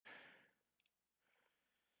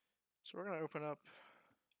So we're going to open up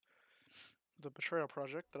the Betrayal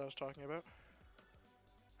project that I was talking about.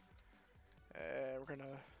 We're going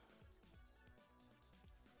to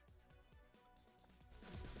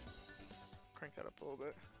crank that up a little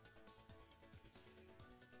bit.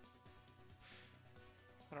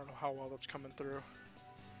 I don't know how well that's coming through.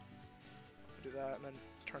 Do that and then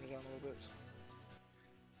turn it down a little bit.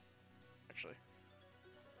 Actually,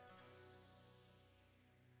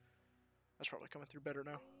 that's probably coming through better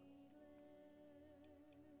now.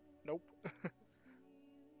 Nope.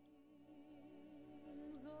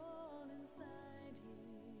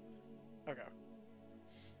 Okay.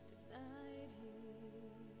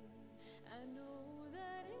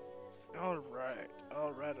 Alright.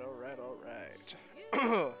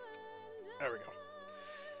 There we go.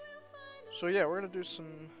 So yeah, we're gonna do some,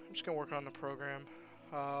 I'm just gonna work on the program.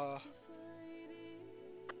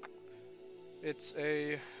 It's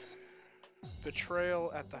a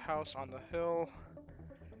Betrayal at the House on the Hill.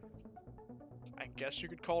 I guess you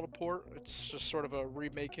could call it a port. It's just sort of a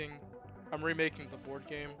remaking. I'm remaking the board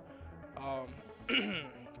game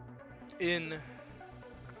in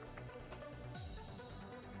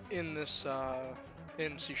this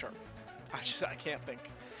in C#. I can't think.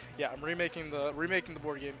 Yeah, I'm remaking the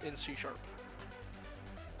board game in C#.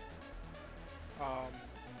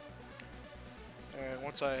 And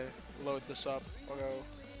once I load this up, I'll go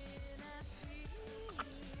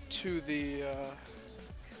to the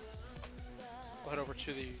I'll head over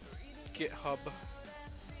to the GitHub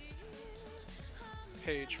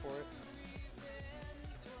page for it.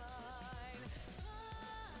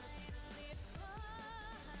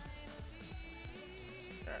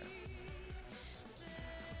 Alright.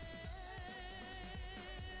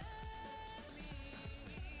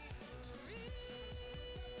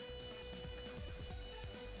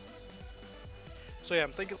 So yeah,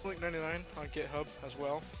 I'm thinking link 99 on GitHub as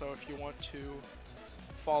well. So if you want to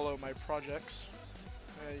follow my projects,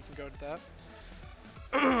 you can go to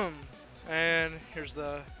that. And here's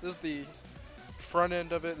this is the front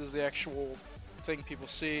end of it. This is the actual thing people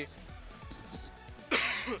see.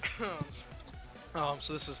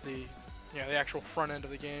 So this is the actual front end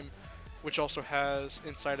of the game, which also has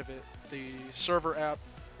inside of it the server app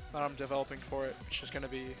that I'm developing for it, which is going to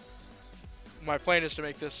be, my plan is to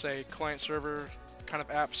make this a client server kind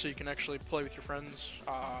of app so you can actually play with your friends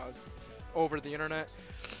over the internet,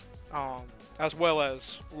 as well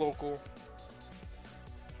as local,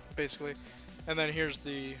 basically. And then here's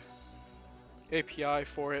the API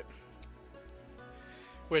for it,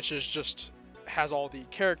 which is just has all the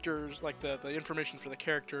characters, like the information for the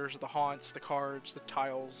characters, the haunts, the cards, the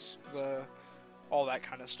tiles, all that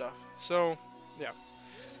kind of stuff. So yeah,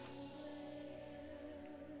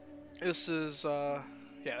 this is yeah,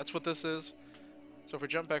 that's what this is. So if we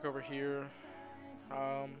jump back over here,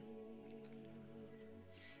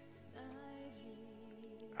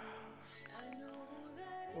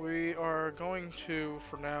 we are going to,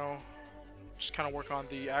 for now, just kind of work on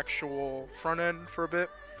the actual front end for a bit.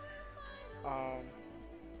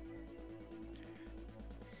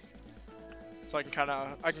 So I can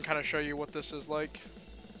kind of show you what this is like.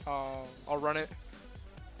 I'll run it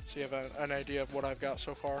so you have an idea of what I've got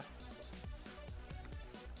so far.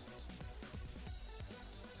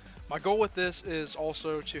 My goal with this is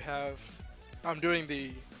also to have, I'm doing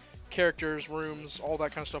the characters, rooms, all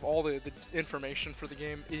that kind of stuff, all the information for the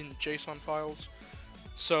game in JSON files,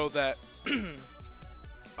 so that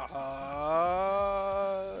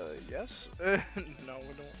yes? No,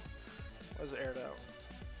 we don't. Why is it aired out?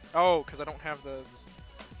 Oh, because I don't have the,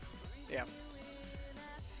 yeah.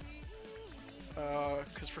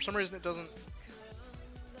 Because for some reason it doesn't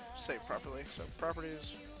save properly. So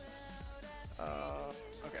properties,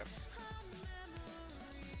 okay.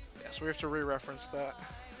 Yeah, so we have to re-reference that.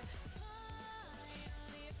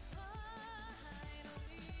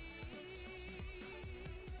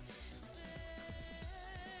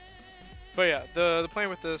 But yeah, the plan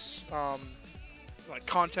with this, like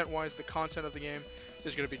content-wise, the content of the game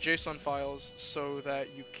is going to be JSON files so that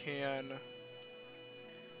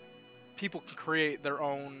people can create their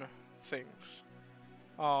own things.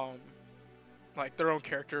 Like their own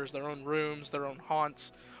characters, their own rooms, their own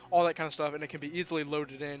haunts, all that kind of stuff, and it can be easily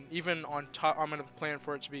loaded in, even on top. I'm going to plan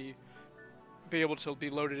for it to be able to be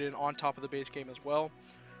loaded in on top of the base game as well,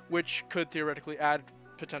 which could theoretically add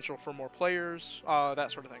potential for more players, that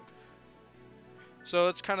sort of thing. So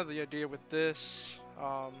that's kind of the idea with this.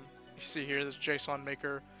 You see here, this JSON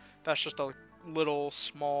maker. That's just a little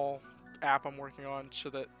small app I'm working on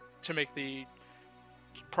to make the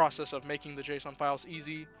process of making the JSON files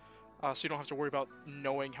easy. So you don't have to worry about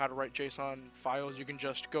knowing how to write JSON files. You can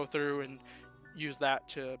just go through and use that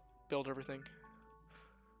to build everything.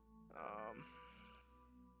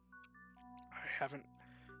 I haven't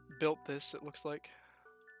built this, it looks like.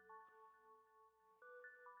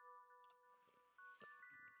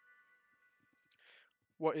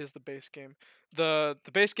 What is the base game? The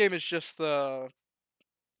base game is just the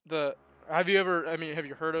have you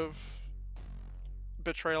heard of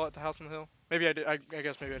Betrayal at the House on the Hill? Maybe I did. I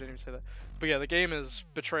guess maybe I didn't even say that. But yeah, the game is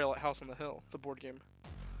Betrayal at House on the Hill, the board game,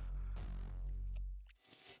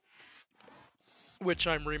 which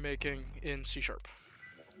I'm remaking in C#.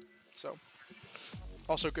 So,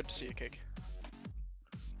 also good to see a cake.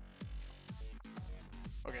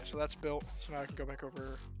 Okay, so that's built. So now I can go back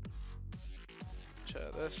over to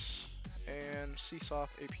this and CSoft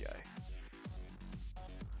API.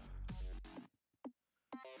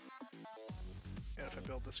 And if I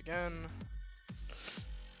build this again,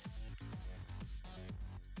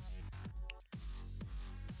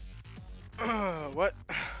 what?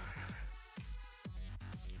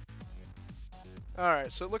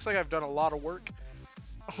 Alright, so it looks like I've done a lot of work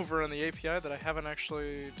over on the API that I haven't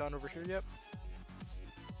actually done over here yet.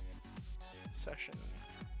 Session.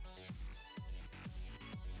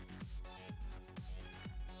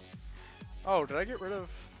 Oh, did I get rid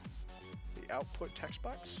of the output text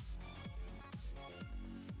box?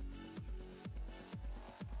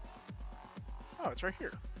 Oh, it's right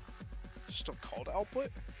here. It's still called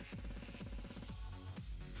output?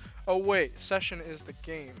 Oh wait, session is the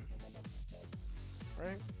game.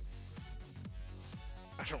 Right?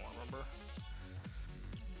 I don't remember.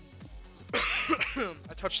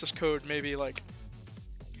 I touch this code maybe like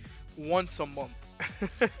once a month.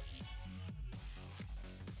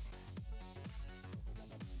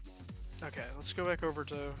 Okay, let's go back over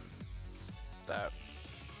to that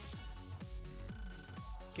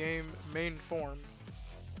game main form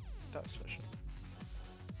dot session.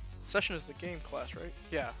 Session is the game class, right?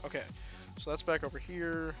 Yeah, okay. So that's back over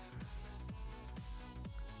here.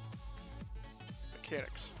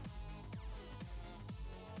 Mechanics.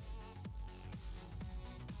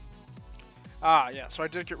 Ah, yeah, so I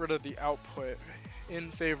did get rid of the output in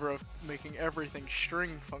favor of making everything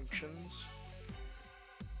string functions.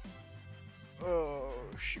 Oh,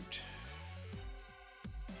 shoot.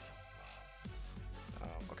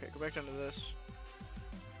 Okay, go back down to this.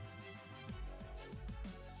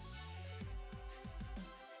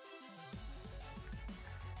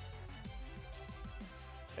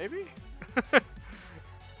 Maybe?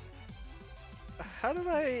 How did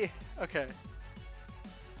I... Okay.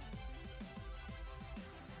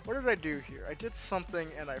 What did I do here? I did something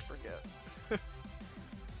and I forget.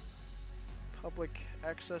 Public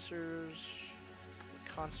accessors,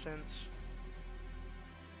 constants.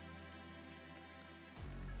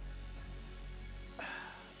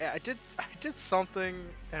 Yeah, I did something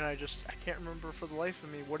and I can't remember for the life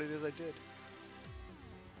of me what it is I did.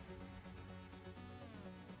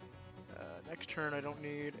 Next turn I don't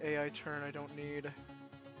need, AI turn I don't need,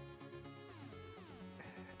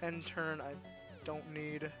 end turn I don't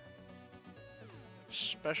need,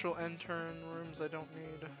 special end turn rooms I don't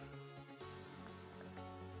need.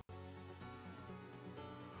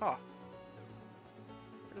 Huh.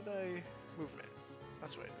 Where did I... Movement.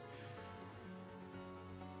 That's right.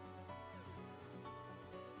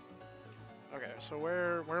 Okay, so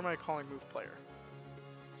where am I calling move player?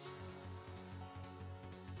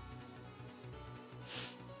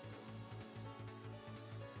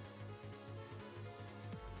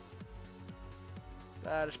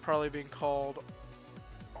 That is probably being called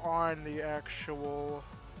on the actual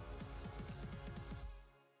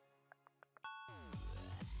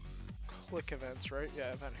click events, right?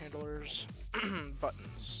 Yeah, event handlers,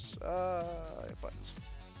 buttons, buttons.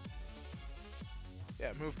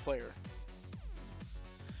 Yeah, move player.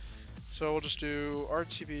 So we'll just do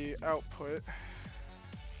RTB output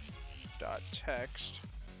dot text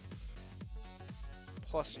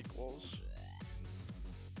plus equals.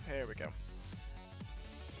 There we go.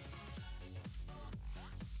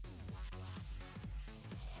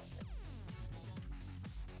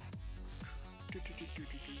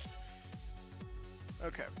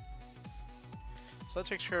 Okay. So that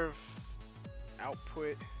takes care of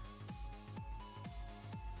output.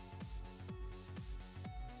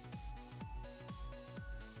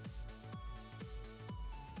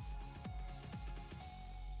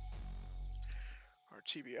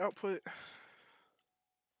 RTB output.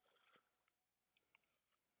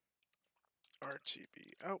 RTB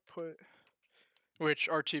output. Which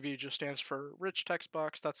RTB just stands for rich text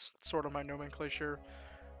box. That's sort of my nomenclature.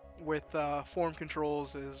 With form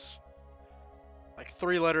controls is like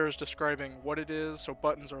 3 letters describing what it is. So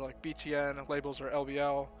buttons are like BTN, labels are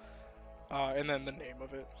LBL, and then the name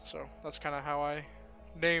of it. So that's kind of how I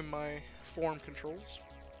name my form controls,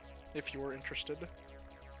 if you were interested.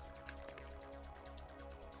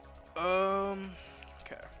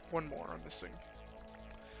 Okay, one more I'm missing.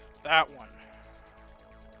 That one.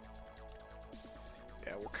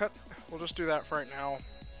 Yeah, we'll just do that for right now.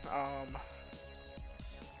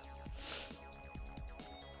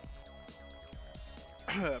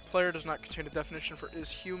 Player does not contain a definition for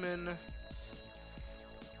is human.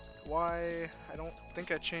 Why? I don't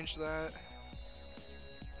think I changed that.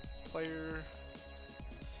 Player.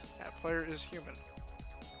 Yeah, player is human.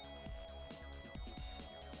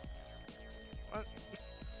 What?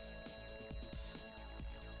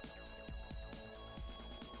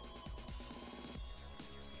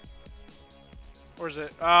 Or is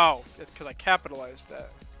it? Oh, it's because I capitalized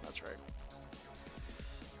that. That's right.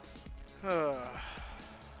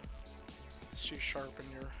 C#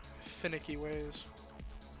 in your finicky ways.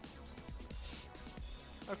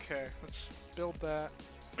 Okay, let's build that.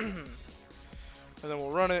 And then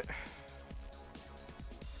we'll run it.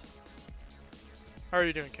 How are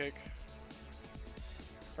you doing, Cake?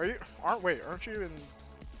 Aren't you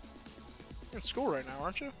in school right now,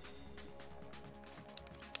 aren't you?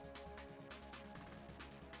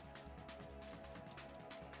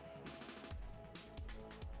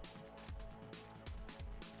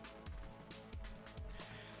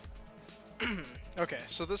 Okay,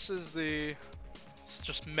 so this is it's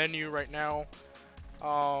just menu right now.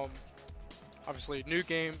 Obviously new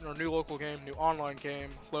game, or new local game, new online game,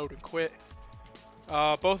 load and quit.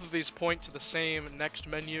 Both of these point to the same next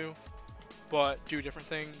menu, but do different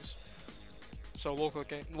things. So local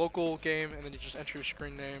game, and then you just enter your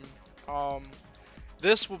screen name.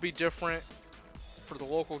 This will be different for the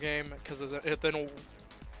local game, because if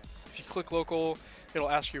you click local, it'll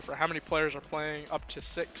ask you for how many players are playing, up to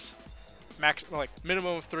 6. Like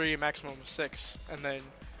minimum of 3, maximum of 6, and then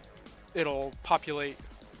it'll populate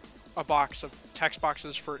a box of text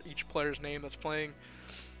boxes for each player's name that's playing.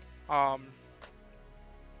 And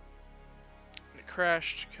it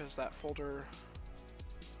crashed because that folder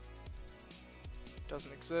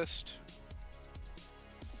doesn't exist.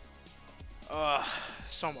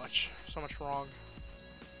 So much wrong.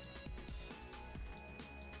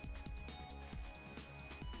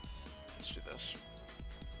 Let's do this.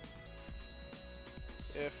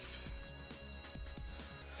 If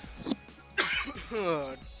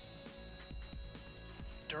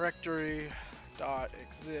directory dot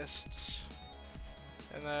exists,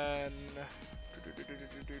 and then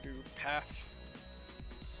path.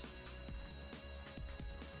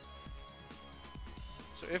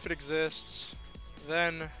 So if it exists,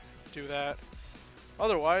 then do that.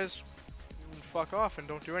 Otherwise, fuck off and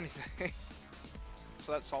don't do anything.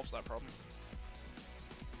 So that solves that problem.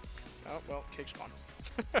 Oh well, Cake's gone.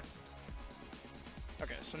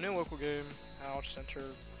 Okay, so new local game. I'll just enter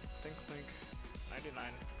Think Link 99.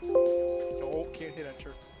 No, can't hit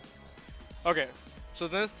enter. Okay, so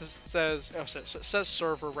then this says, so it says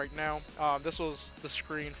server right now. This was the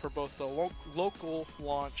screen for both the local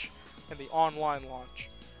launch and the online launch.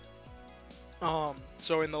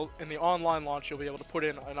 So in the online launch, you'll be able to put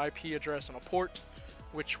in an IP address and a port,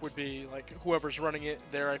 which would be like whoever's running it,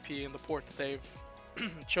 their IP and the port that they've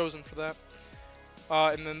chosen for that.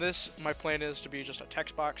 And then my plan is to be just a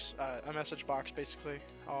text box, a message box basically.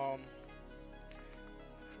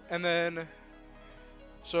 And then,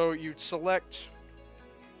 so you'd select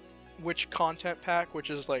which content pack, which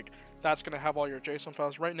is like, that's going to have all your JSON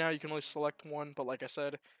files. Right now you can only select one, but like I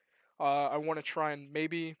said, I want to try and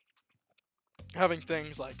maybe having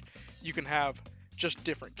things like you can have just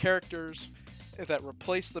different characters that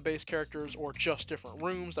replace the base characters, or just different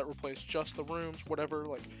rooms that replace just the rooms, whatever,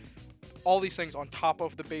 like all these things on top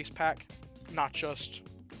of the base pack, not just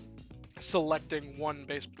selecting one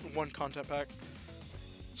content pack.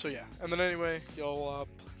 So yeah, and then anyway, you'll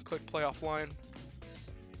click play offline.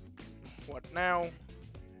 What now?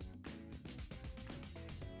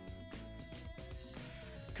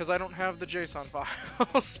 Because I don't have the JSON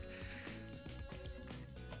files.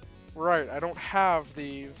 Right, I don't have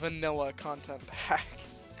the vanilla content pack.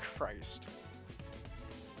 Christ.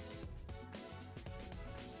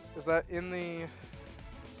 Is that in the...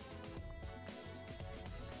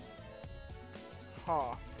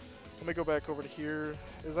 Huh. Let me go back over to here.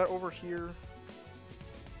 Is that over here?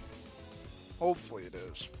 Hopefully it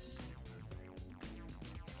is.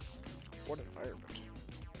 What environment?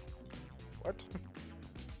 What?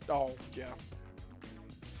 Oh, yeah.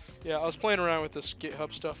 Yeah, I was playing around with this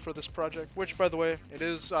GitHub stuff for this project, which, by the way, it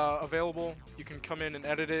is available. You can come in and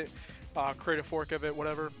edit it, create a fork of it,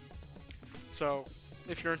 whatever. So,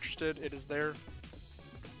 if you're interested, it is there.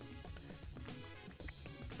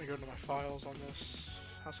 me go into my files on this.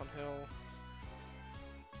 House on Hill.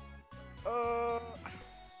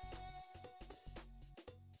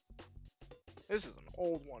 This is an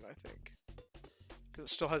old one, I think. Because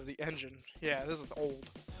it still has the engine. Yeah, this is old.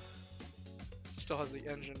 It still has the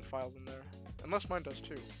engine files in there. Unless mine does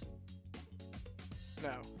too.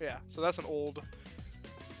 No, yeah. So that's an old...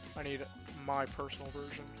 I need my personal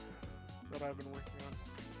version that I've been working on.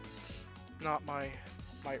 Not my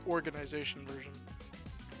organization version.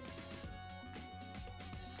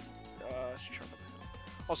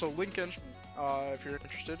 Also, Link Engine, if you're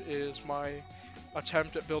interested, is my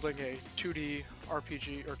attempt at building a 2D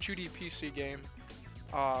RPG or 2D PC game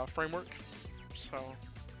framework. So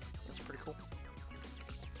that's pretty cool.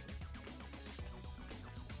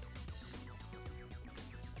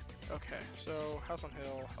 Okay, so House on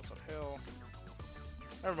Hill, House on Hill.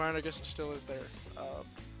 Never mind, I guess it still is there.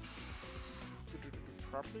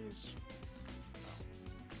 Properties? No.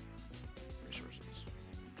 Resources.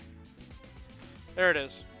 There it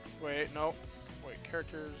is. Wait, no. Wait,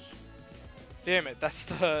 characters. Damn it, that's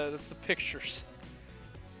the pictures.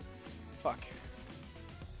 Fuck.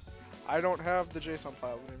 I don't have the JSON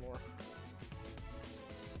files anymore.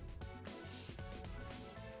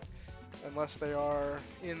 Unless they are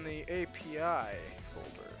in the API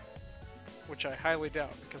folder. Which I highly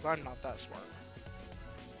doubt, because I'm not that smart.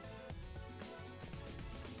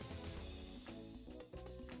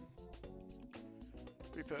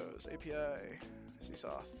 Repos, API,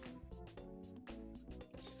 CSauth.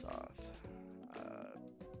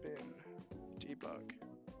 Bin, debug.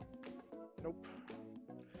 Nope.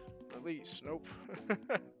 Release, nope.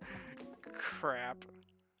 Crap.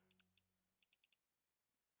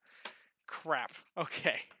 Crap.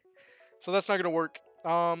 Okay. So that's not gonna work.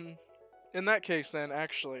 In that case then,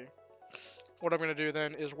 actually, what I'm gonna do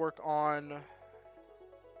then is work on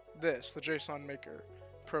this, the JSON maker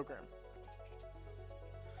program.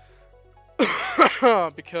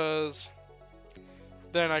 Because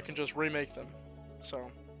then I can just remake them. So,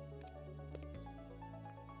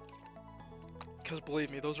 because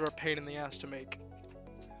believe me, those are a pain in the ass to make.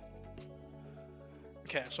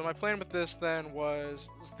 Okay, so my plan with this then was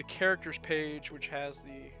the characters page, which has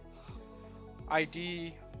the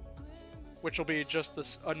ID, which will be just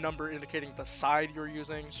this a number indicating the side you're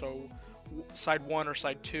using. So, side 1 or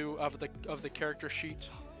side 2 of the character sheet.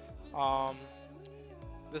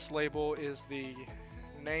 This label is the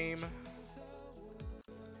name.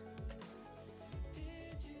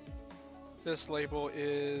 This label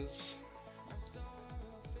is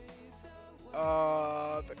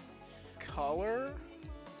the color,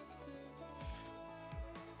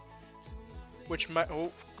 which may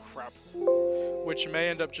which may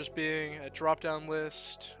end up just being a drop-down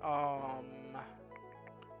list. Not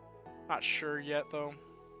sure yet though.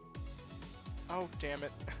 Oh damn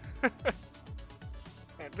it.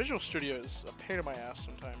 Man, Visual Studio is a pain in my ass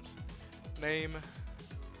sometimes. Name.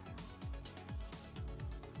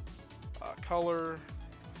 Color,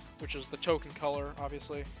 which is the token color,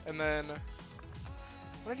 obviously. And then,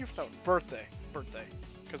 what did you find? Birthday. Birthday.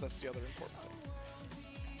 Because that's the other important thing.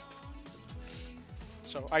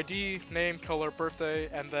 So, ID, name, color, birthday,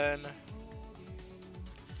 and then,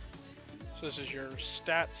 so this is your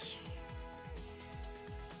stats.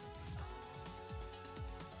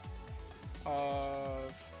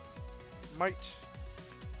 Of might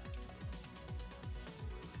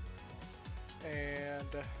and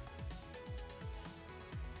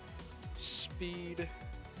speed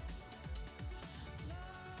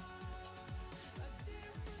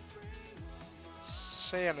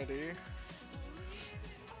sanity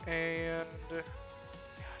and God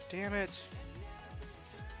damn it.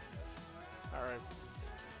 Alright.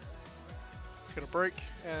 It's gonna break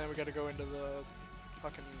and we gotta go into the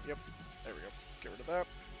fucking yep. There we go. Get rid of that.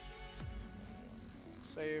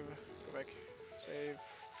 Save. Go back. Save.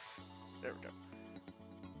 There we go.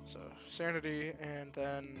 So, sanity, and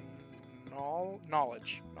then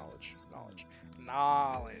knowledge.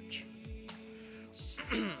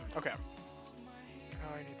 Okay.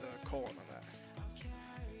 Oh, I need the colon on that.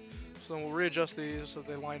 So then we'll readjust these so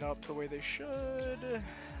they line up the way they should.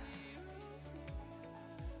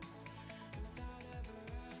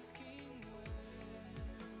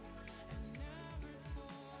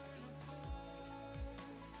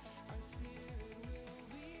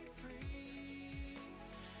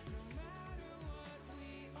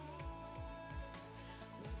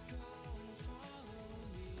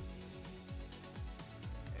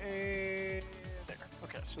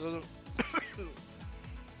 So those are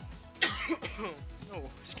oh,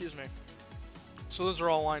 excuse me. So those are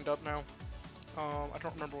all lined up now. I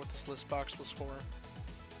don't remember what this list box was for.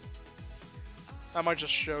 That might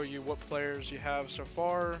just show you what players you have so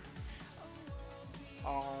far.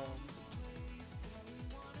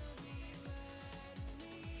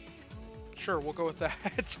 Sure, we'll go with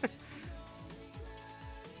that.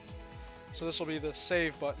 So this will be the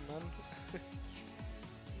save button then.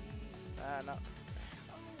 No.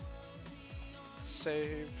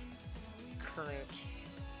 Save current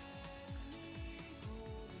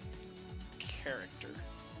character.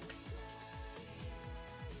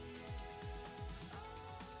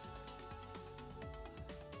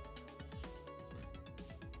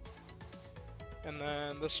 And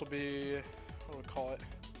then this will be, what do we call it?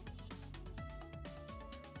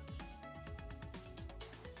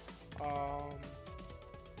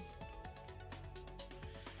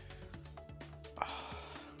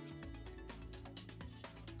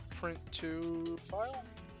 Print to file?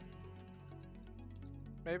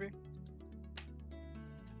 Maybe?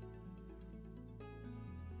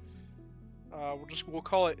 We'll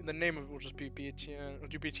call it, the name of it will just be BTN, we'll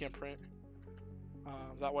do BTN print.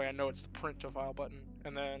 That way I know it's the print to file button,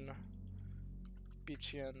 and then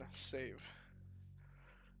BTN save.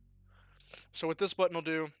 So what this button will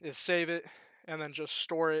do is save it, and then just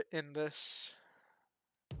store it in this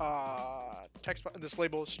text button, this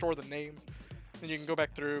label, store the name. Then you can go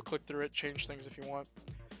back through, click through it, change things if you want.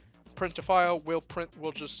 Print to file will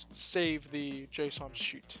just save the JSON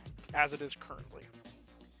sheet as it is currently.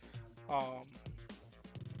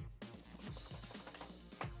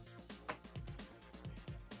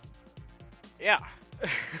 Yeah.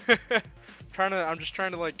 I'm just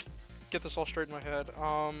trying to like get this all straight in my head.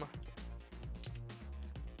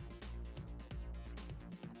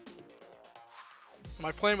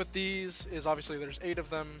 My plan with these is obviously there's 8 of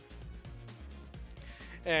them,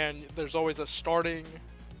 and there's always a starting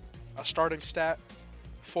stat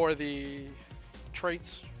for the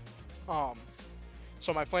traits.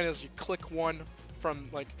 So my plan is you click one from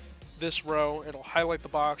like this row, it'll highlight the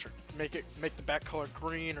box or make the back color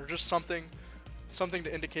green or just something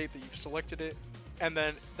to indicate that you've selected it, and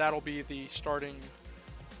then that'll be the starting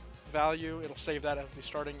value. It'll save that as the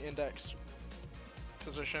starting index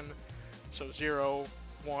position. So 0,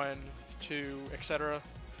 1, 2, etc.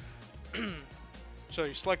 So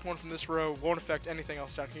you select one from this row, won't affect anything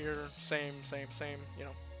else down here. Same, you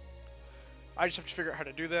know. I just have to figure out how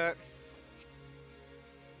to do that.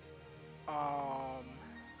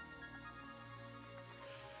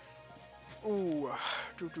 Ooh. I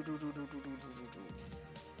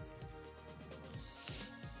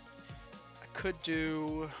could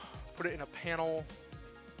put it in a panel.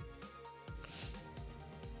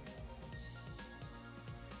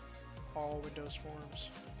 All Windows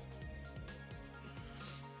forms.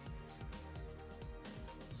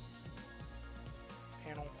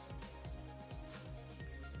 Panel.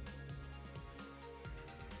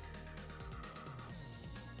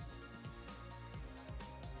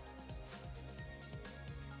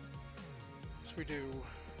 So we do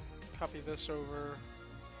copy this over,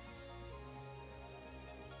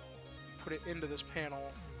 put it into this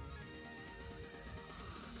panel.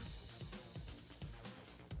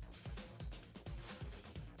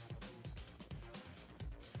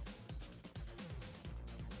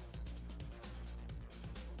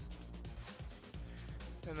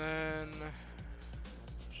 And then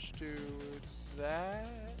just do that.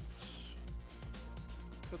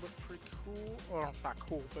 Could look pretty cool. Or not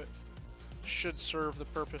cool, but should serve the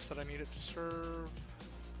purpose that I need it to serve,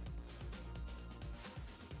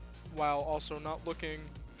 while also not looking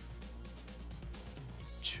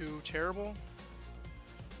too terrible.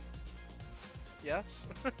 Yes?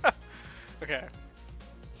 Okay.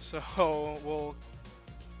 So we'll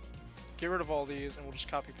get rid of all these and we'll just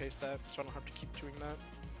copy paste that so I don't have to keep doing that.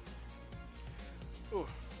 Ooh,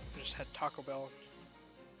 I just had Taco Bell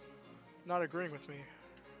not agreeing with me.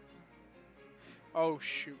 Oh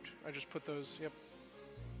shoot, I just put those, yep.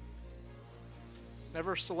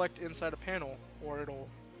 Never select inside a panel or it'll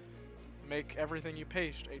make everything you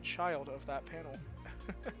paste a child of that panel.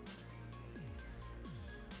 I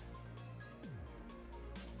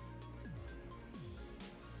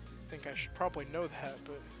think I should probably know that,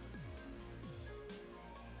 but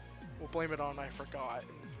we'll blame it on I forgot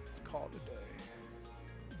and call it a day.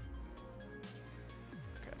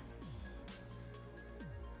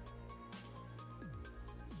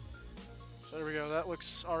 So there we go, that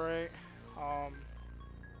looks alright.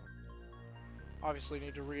 Obviously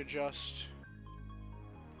need to readjust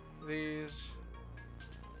these.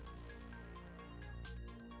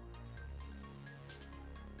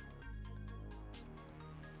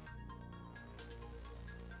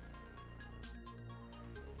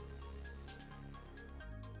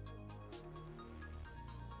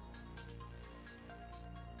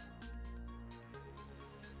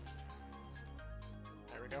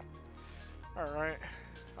 Alright.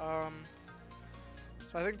 So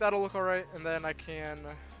I think that'll look alright, and then I can...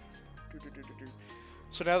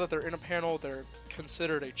 So now that they're in a panel, they're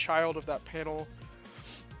considered a child of that panel.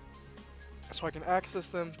 So I can access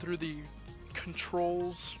them through the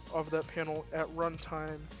controls of that panel at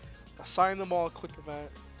runtime, assign them all a click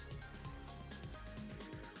event,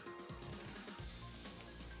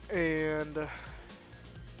 and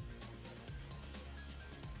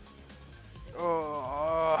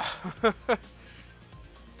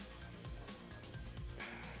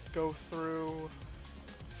go through.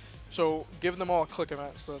 So give them all a click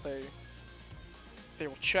event so that they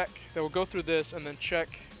will check. They will go through this and then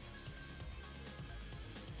check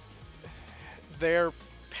their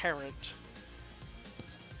parent.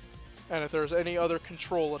 And if there's any other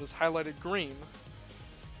control that is highlighted green,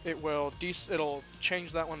 it'll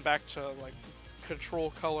change that one back to like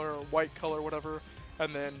control color or white color, whatever,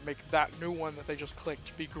 and then make that new one that they just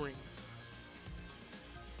clicked be green.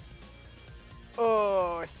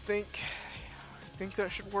 Oh, I think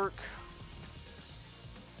that should work.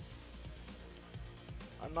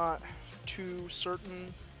 I'm not too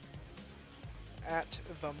certain at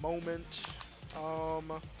the moment.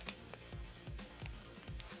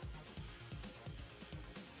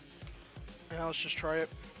 Yeah, let's just try it.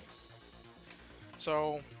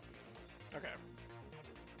 So, okay.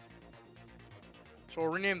 So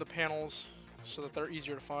we'll rename the panels so that they're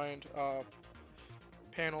easier to find.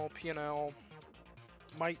 Panel, PNL,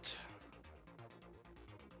 might.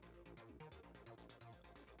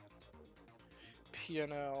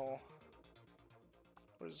 PNL.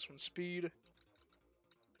 What is this one? Speed.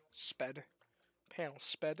 Sped. Panel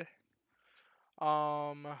sped.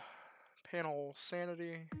 Panel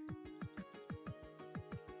sanity.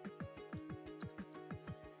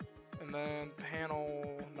 And then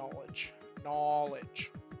panel knowledge.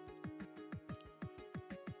 Knowledge.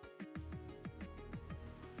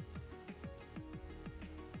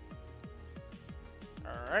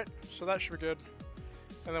 Alright, so that should be good.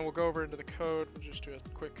 And then we'll go over into the code. We'll just do a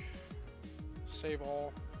quick save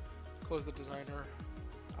all. Close the designer.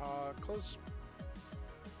 Close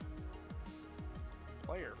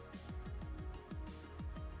player.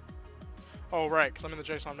 Oh, right, because I'm in the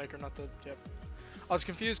JSON maker, not the... Yep. I was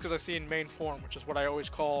confused because I've seen main form, which is what I always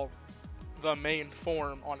call the main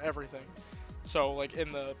form on everything. So, like,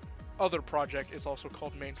 in the other project, it's also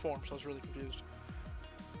called main form, so I was really confused.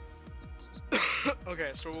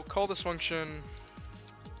 Okay, so we'll call this function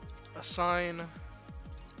assign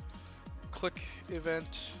click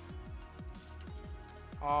event,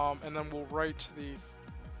 and then we'll write the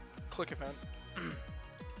click event.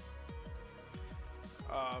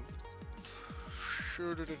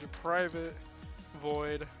 Private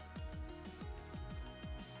void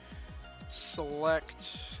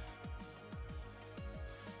select.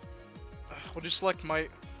 We'll just select might.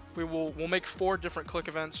 We'll make 4 different click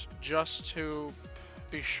events just to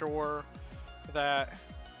be sure that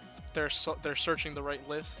they're searching the right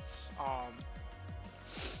lists.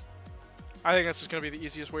 I think that's just gonna be the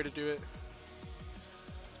easiest way to do it.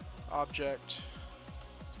 Object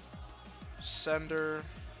sender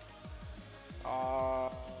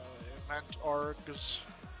event args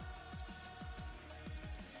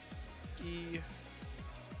e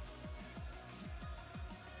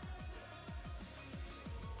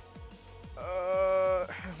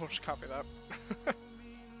we'll just copy that.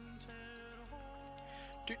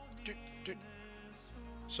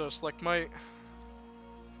 So select might,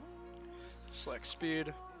 select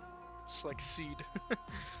speed, select seed,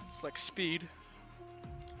 select speed,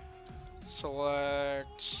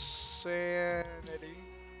 select sanity,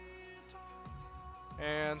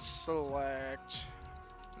 and select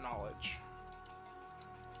knowledge.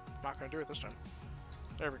 Not gonna do it this time.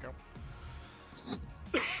 There we go.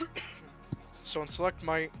 So in select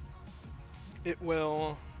might, it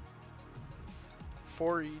will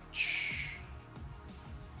for each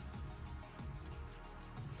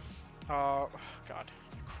God,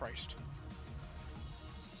 Christ.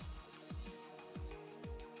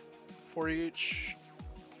 For each,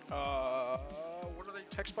 what are they,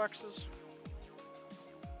 text boxes?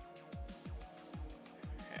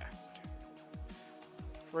 Yeah.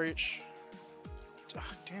 For each,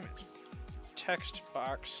 damn it, text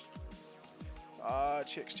box,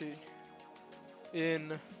 txt,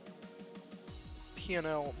 in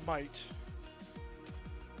PNL might.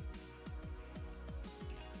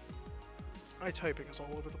 My typing is all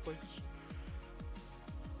over the place.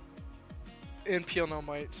 In PNL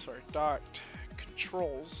might, sorry, dot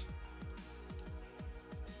controls.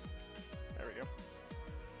 There we go.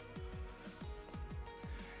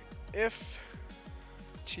 If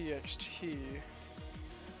txt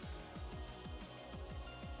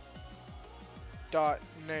dot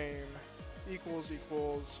name equals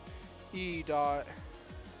e dot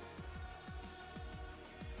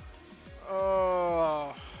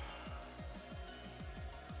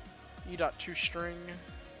e dot toString,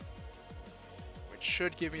 which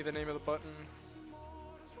should give me the name of the button.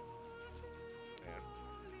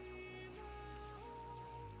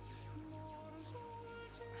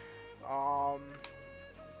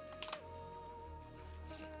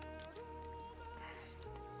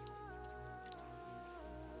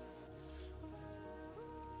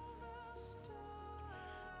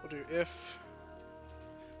 We'll do if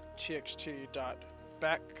txt dot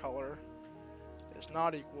backcolor is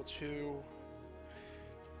not equal to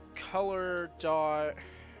color dot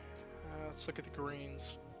let's look at the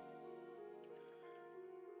greens.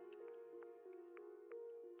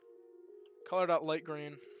 Color dot light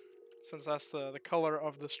green, since that's the color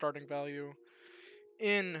of the starting value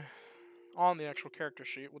on the actual character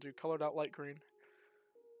sheet. We'll do color dot light green.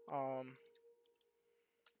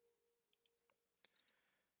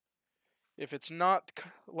 If it's not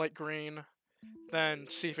light green, then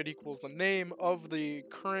see if it equals the name of the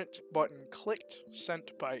current button clicked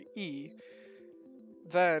sent by E.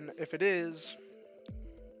 Then if it is,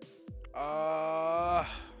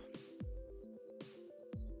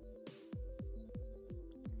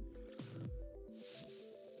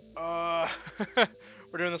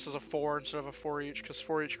 we're doing this as a for instead of a for each, because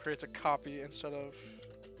for each creates a copy instead of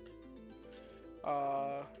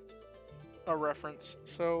a reference.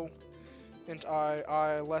 So int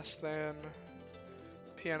I less than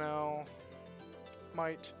PNL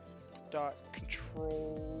might dot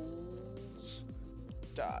controls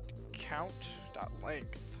dot count dot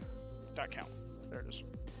length dot count. There it is.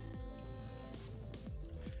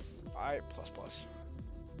 I plus plus.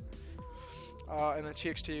 And then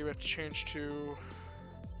txt we have to change to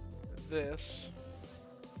this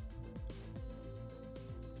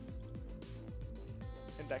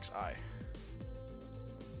index I.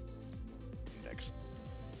 Index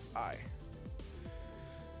I.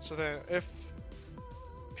 So then if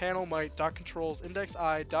panel might dot controls index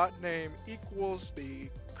I dot name equals the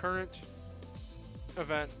current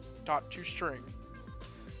event dot toString,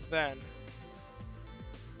 then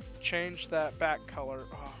change that back color.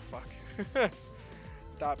 Oh fuck.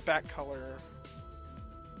 Dot back color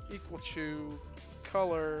equal to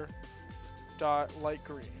color dot light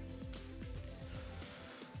green,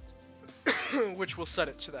 which will set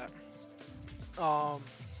it to that.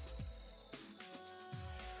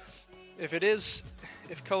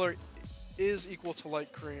 If color is equal to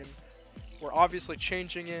light green, we're obviously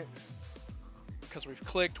changing it because we've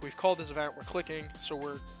clicked. We've called this event. We're clicking, so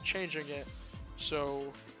we're changing it.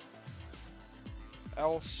 So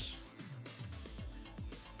else.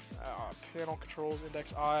 Panel controls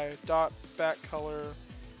index I dot back color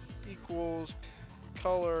equals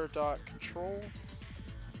color dot control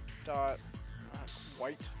dot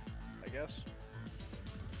white, I guess.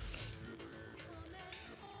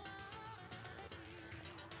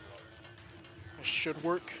 It should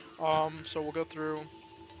work. So we'll go through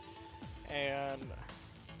and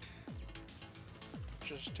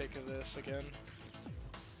just take this again.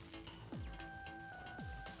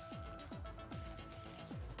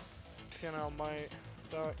 PNL might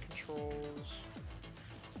dot controls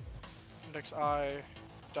index I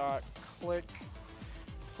dot click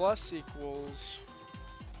plus equals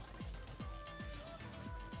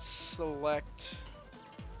select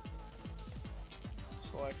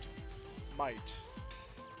might.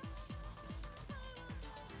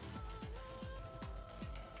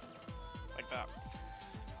 Like that.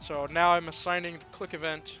 So now I'm assigning the click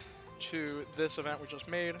event to this event we just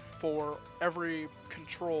made for every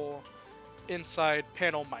control inside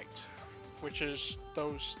panel might, which is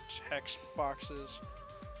those text boxes.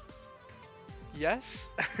 Yes?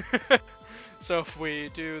 So if we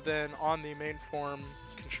do then on the main form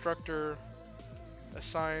constructor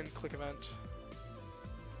assign click event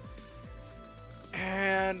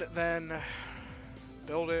and then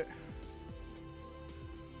build it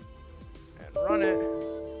and run it.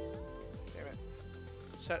 Damn it.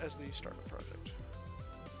 Set as the startup project.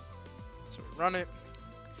 So we run it.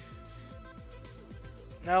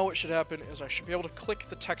 Now what should happen is I should be able to click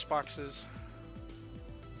the text boxes.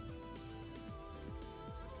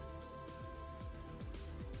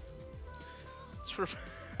 Let's put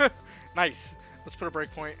a nice. Let's put a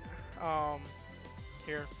breakpoint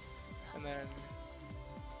here, and then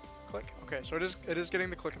click. Okay, so it is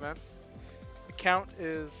getting the click event. The count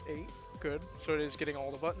is 8. Good. So it is getting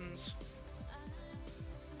all the buttons.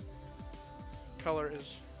 Color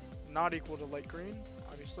is not equal to light green,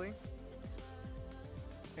 obviously.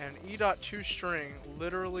 And e.toString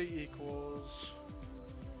literally equals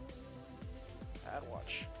add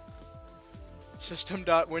watch.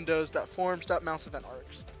 System.windows.forms.mouse event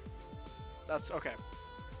args. That's okay.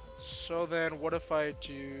 So then what if I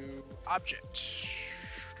do object?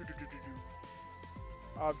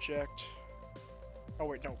 Object. Oh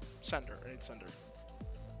wait, no, sender. I need sender.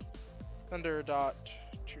 Sender dot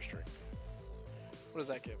toString. What does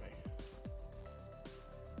that give me?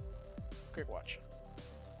 Quick watch.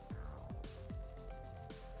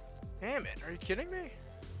 Damn it, are you kidding me?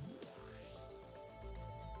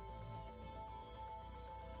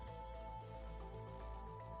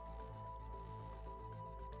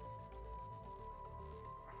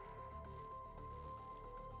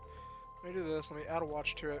 Let me do this, let me add a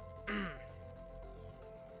watch to it.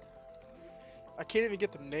 I can't even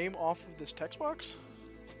get the name off of this text box?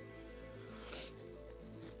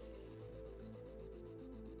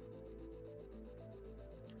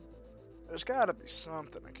 There's gotta be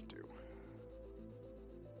something I can do.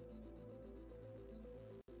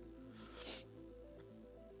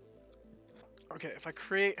 Okay, if I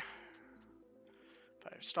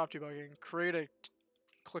stop debugging, create a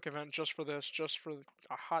click event just for this, just for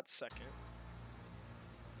a hot second.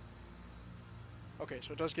 Okay,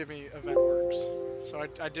 so it does give me event works. So I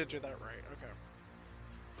did do that right, okay.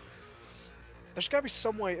 There's gotta be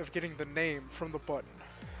some way of getting the name from the button.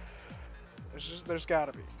 There's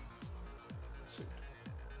gotta be. Let's see.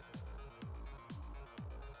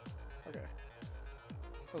 Okay.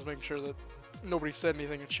 I was making sure that nobody said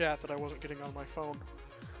anything in chat that I wasn't getting on my phone.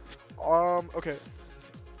 Okay.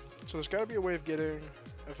 So there's gotta be a way of getting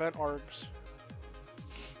event args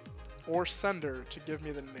or sender to give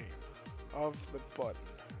me the name of the button.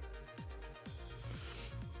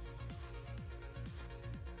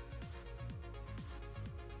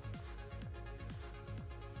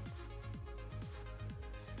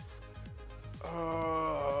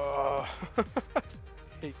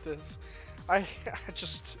 Hate this. I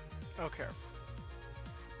just okay.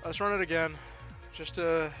 Let's run it again, just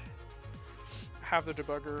to have the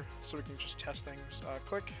debugger so we can just test things.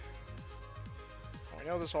 Click. I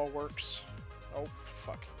know this all works. Oh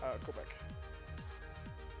fuck. Go back.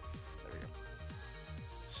 There we go.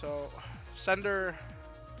 So sender.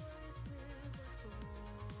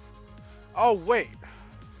 Oh wait.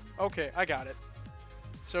 Okay, I got it.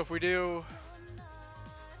 So if we do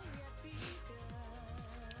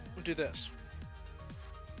this.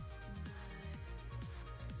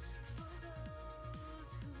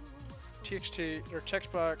 TXT or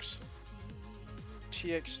text box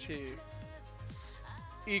TXT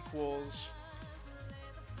equals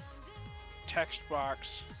text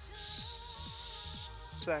box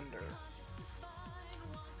sender.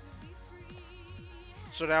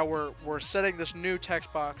 So now we're setting this new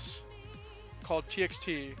text box called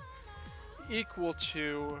TXT equal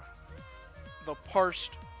to the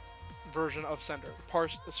parsed version of sender.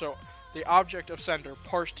 So the object of sender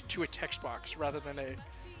parsed to a text box rather than a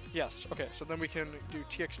yes. Okay, so then we can do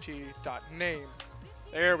txt.name.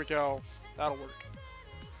 There we go. That'll work.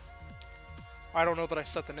 I don't know that I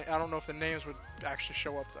set the name. I don't know if the names would actually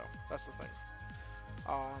show up though. That's the thing.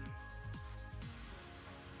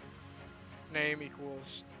 Name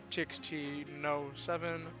equals txt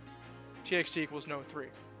no7. Txt equals no3. Is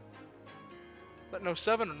that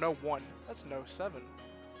no7 or no1? That's no7.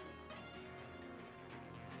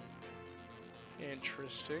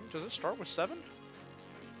 Interesting. Does it start with 7?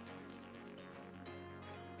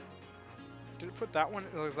 Did it put that one?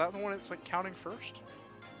 Is that the one it's like counting first?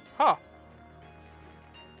 Huh.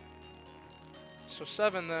 So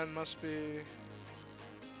 7 then must be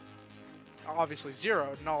obviously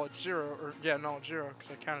 0, knowledge 0, or yeah, knowledge 0,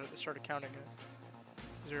 because it started counting at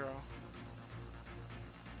 0.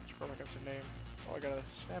 Let's go back up to name. Oh, I got a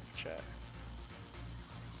Snapchat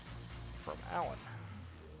from Alan.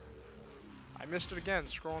 I missed it again,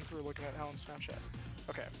 scrolling through looking at Alan's Snapchat.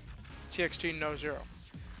 Okay. TXT no 0.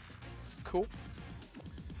 Cool.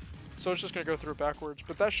 So it's just going to go through backwards,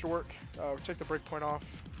 but that should work. Take the breakpoint off.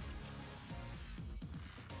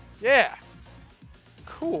 Yeah!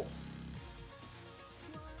 Cool.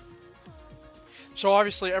 So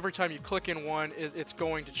obviously every time you click in one, it's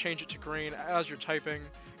going to change it to green as you're typing,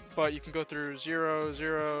 but you can go through 0,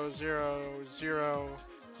 0, 0, 0,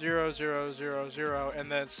 0, 0, 0, 0,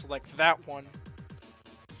 and then select that one.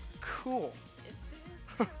 Cool.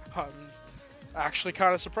 I'm actually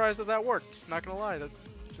kind of surprised that that worked. Not gonna lie, that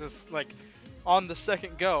just like on the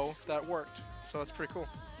second go that worked. So that's pretty cool.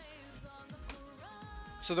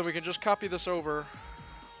 So then we can just copy this over,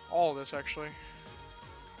 all of this actually,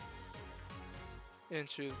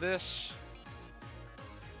 into this,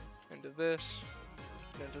 into this,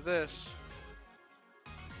 into this.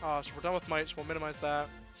 So we're done with mites. We'll minimize that.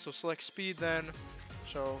 So select speed then.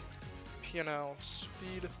 So P&L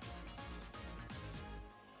speed.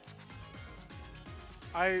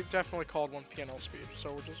 I definitely called one P&L speed,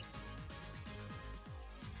 so we'll just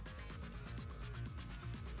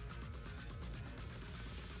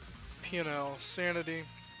P&L sanity.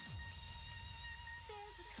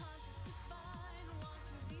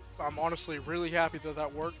 I'm honestly really happy that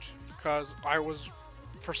that worked, because I was,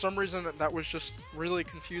 for some reason, that was just really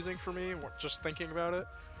confusing for me, just thinking about it.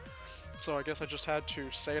 So I guess I just had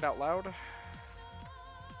to say it out loud.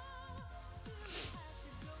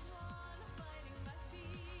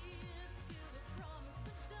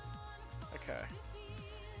 Okay.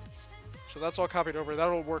 So that's all copied over.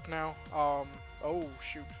 That'll work now. Oh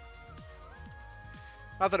shoot.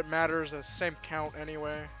 Not that it matters, it's the same count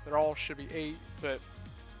anyway. They all should be 8, but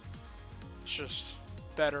it's just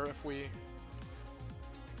better if we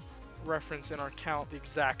reference in our count the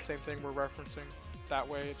exact same thing we're referencing. That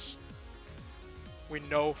way it's, we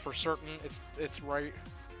know for certain it's right.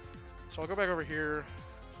 So I'll go back over here.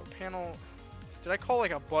 So panel, did I call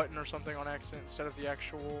like a button or something on accident instead of the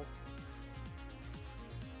actual?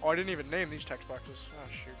 Oh, I didn't even name these text boxes. Oh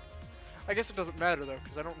shoot. I guess it doesn't matter though,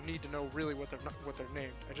 because I don't need to know really what they're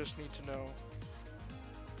named. I just need to know.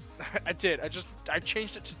 I did. I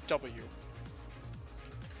changed it to W.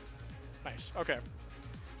 Nice. Okay.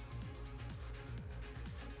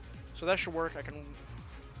 So that should work. I can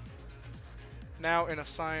now in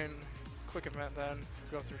assign click event then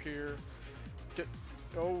go through here.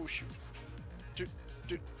 Oh shoot.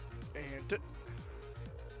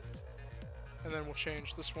 And then we'll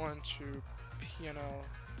change this one to P&L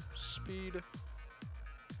speed.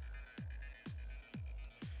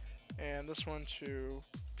 And this one to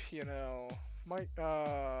P&L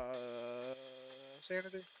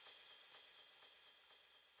sanity.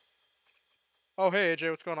 Oh hey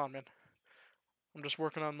AJ, what's going on, man? I'm just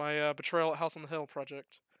working on my Betrayal at House on the Hill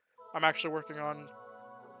project. I'm actually working on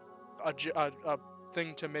a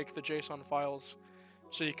thing to make the JSON files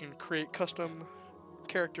so you can create custom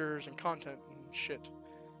characters and content and shit.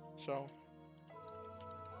 So,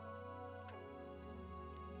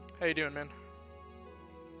 how you doing, man?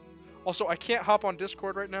 Also, I can't hop on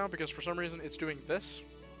Discord right now because for some reason it's doing this.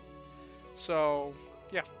 So,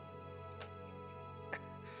 yeah.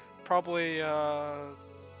 Probably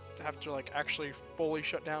have to like actually fully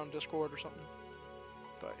shut down Discord or something.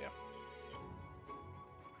 But yeah.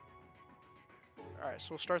 Alright,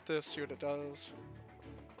 so we'll start this, see what it does.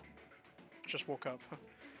 Just woke up.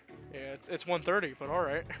 Yeah, it's 1:30, but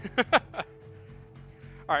alright.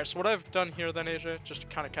 Alright, so what I've done here then, Asia, just to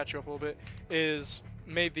kind of catch you up a little bit, is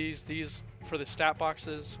made these for the stat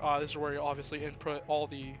boxes. This is where you obviously input all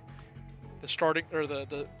the starting, or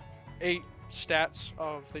the 8 stats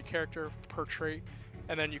of the character per trait,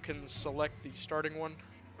 and then you can select the starting one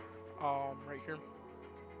right here.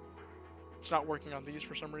 It's not working on these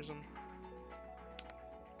for some reason.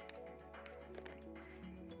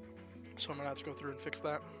 So I'm gonna have to go through and fix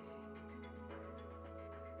that.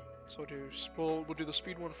 So we'll do the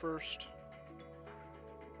speed one first.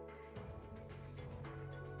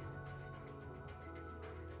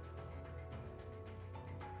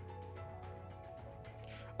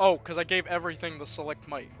 Oh, because I gave everything the select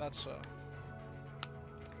might. That's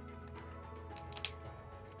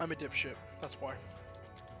I'm a dipshit. That's why.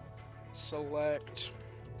 Select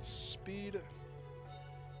speed.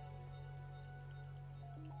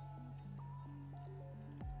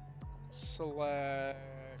 Select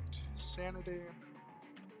sanity.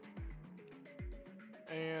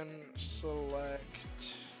 And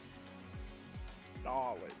select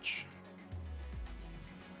knowledge.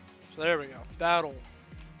 So there we go. That'll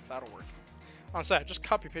work. Honestly, I just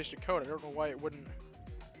copy pasted code. I don't know why it wouldn't.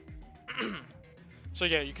 So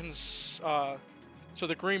yeah, you can. So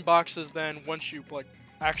the green boxes then, once you like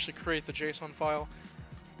actually create the JSON file,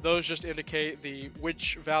 those just indicate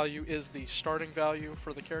which value is the starting value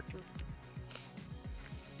for the character.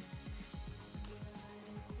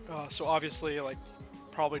 So obviously, like,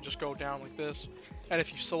 probably just go down like this, and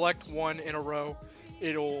if you select one in a row,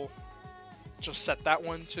 it'll just set that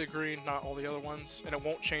one to green, not all the other ones, and it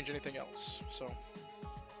won't change anything else. So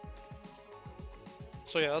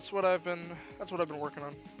yeah, that's what I've been working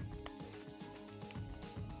on.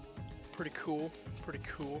 Pretty cool.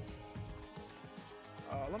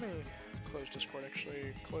 Let me close Discord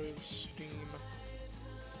actually. Close Steam.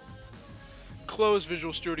 Close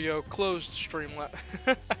Visual Studio. Closed Streamlabs.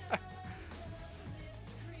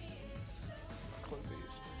 Close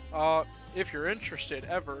these. If you're interested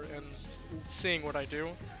ever in seeing what I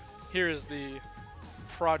do, here is the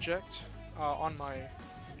project on my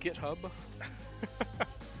GitHub.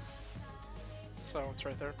 so it's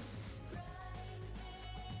right there.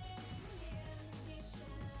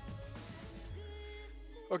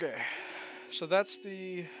 Okay, so that's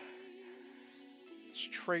the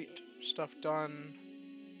trait stuff done,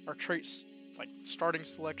 our traits like starting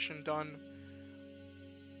selection done.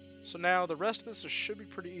 So now the rest of this should be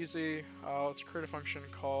pretty easy. Let's create a function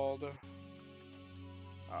called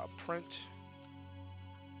print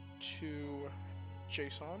to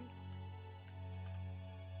JSON,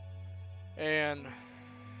 and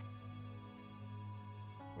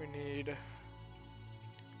we need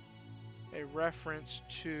a reference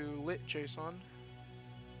to lit JSON.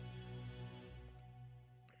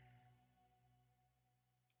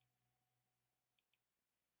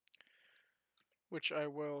 Which I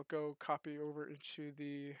will go copy over into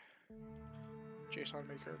the JSON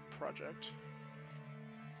Maker project.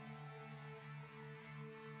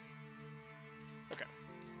 Okay,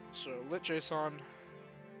 so lit JSON.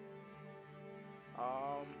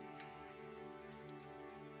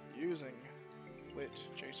 Using lit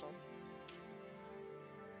JSON.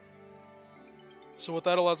 So what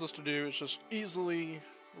that allows us to do is just easily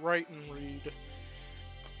write and read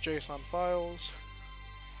JSON files.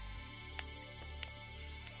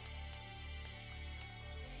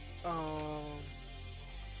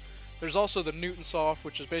 There's also the Newton soft,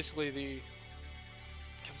 which is basically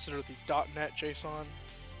considered the .NET JSON,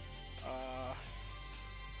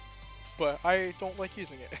 but I don't like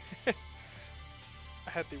using it. I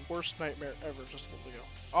had the worst nightmare ever just a little ago.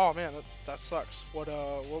 Oh man, that sucks. What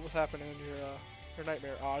was happening in your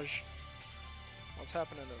nightmare, Aj? What's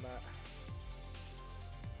happening in that?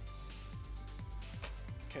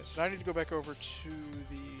 Okay, so now I need to go back over to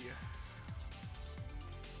the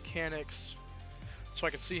mechanics so I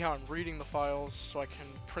can see how I'm reading the files, so I can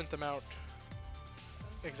print them out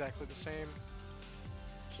exactly the same.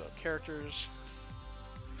 So characters,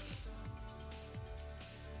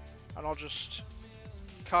 and I'll just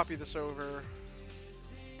copy this over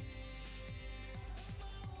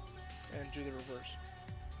and do the reverse.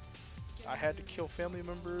 I had to kill family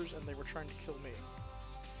members and they were trying to kill me.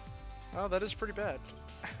 Oh, that is pretty bad.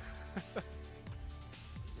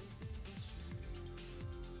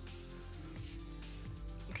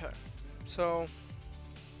 Okay, so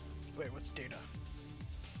wait, what's data?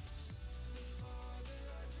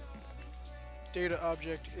 Data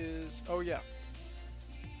object is, oh yeah,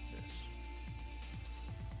 this.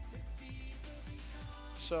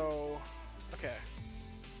 So, okay.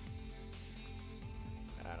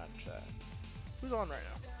 Who's on right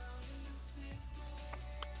now?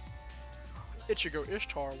 Ichigo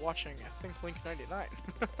Ishtar watching Think Link 99.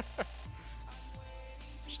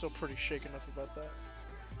 Still pretty shaken up about that.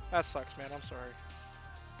 That sucks, man. I'm sorry.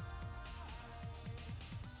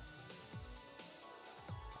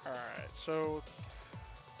 Alright, so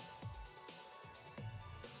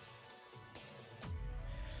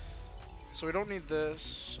we don't need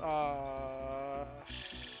this.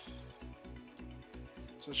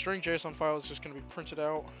 So the string JSON file is just going to be printed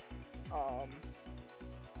out.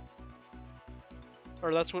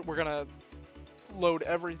 Or that's what we're going to load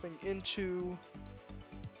everything into,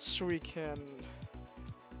 so we can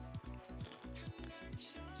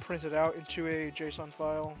print it out into a JSON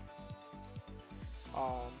file.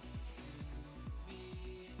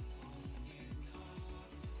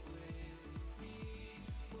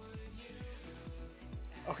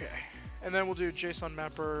 Okay, and then we'll do JSON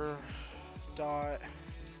mapper dot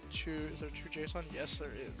to, is there to JSON? Yes,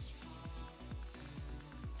 there is.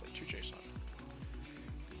 To JSON.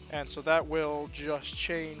 And so that will just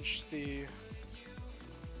change the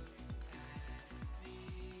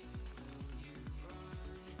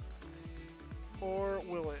or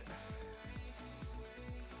will it?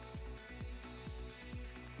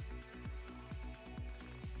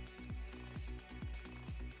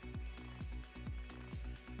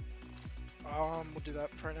 We'll do that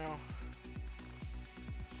right now.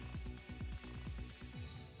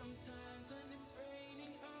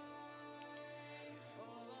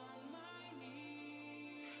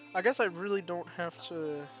 I guess I really don't have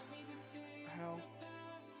to. How?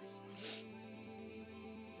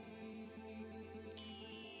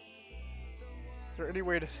 Is there any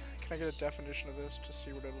way to? Can I get a definition of this to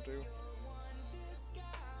see what it'll do?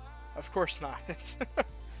 Of course not.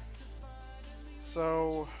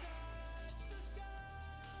 So.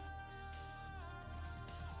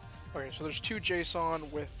 Okay, so there's two JSON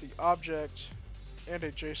with the object and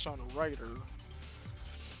a JSON writer,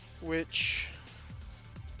 which,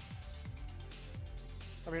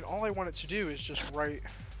 I mean, all I want it to do is just write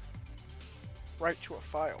to a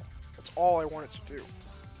file. That's all I want it to do.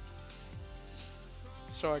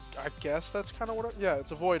 So I guess that's kind of what yeah,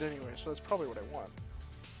 it's a void anyway, so that's probably what I want.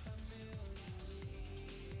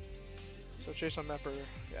 So JSON mapper,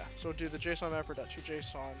 yeah. So we'll do the JSON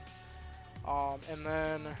mapper.toJSON, and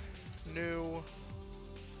then new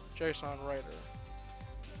JSON writer.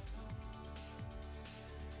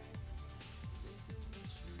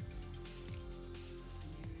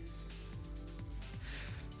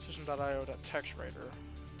 System.io.textWriter.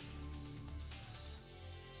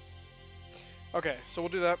 Okay, so we'll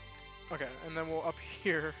do that. Okay, and then we'll up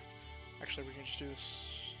here. Actually, we can just do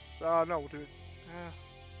this. No, we'll do it.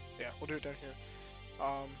 Yeah, we'll do it down here.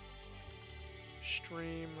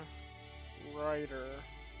 Stream writer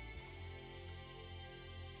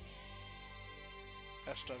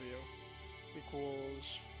SW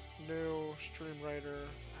equals new stream writer.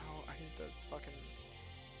 Oh, I need to fucking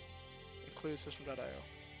include system.io.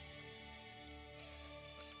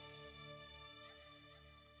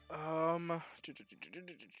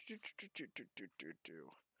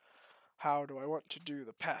 How do I want to do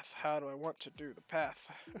the path? How do I want to do the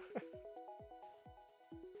path?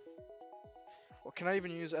 Well, can I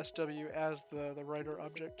even use SW as the writer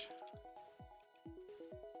object?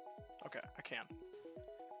 Okay, I can.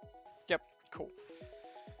 Yep, cool.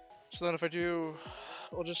 So then if I do,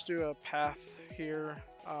 we'll just do a path here,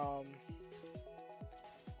 and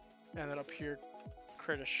then up here,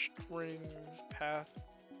 create a string path.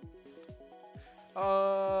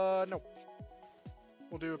 No.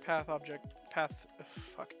 We'll do a path object, path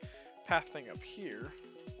thing up here,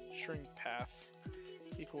 string path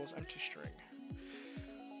equals empty string.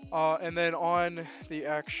 And then on the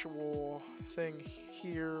actual thing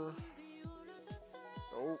here,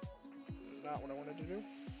 oh, not what I wanted to do.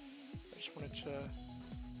 I just wanted to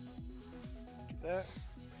do that.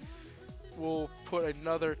 We'll put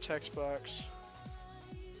another text box.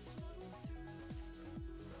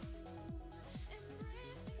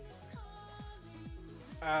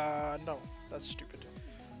 No, that's stupid.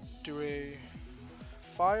 Do a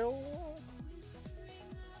file.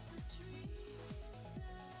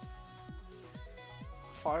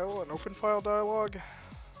 File, an open file dialog.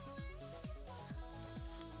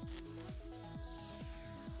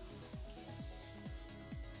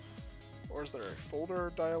 Or is there a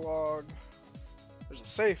folder dialog? There's a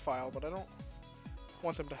save file, but I don't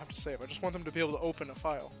want them to have to save. I just want them to be able to open a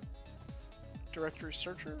file. Directory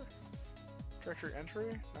searcher? Directory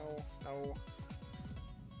entry? No, no.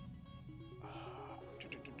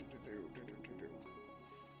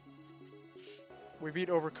 We beat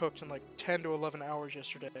Overcooked in like 10 to 11 hours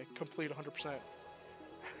yesterday. Complete 100%.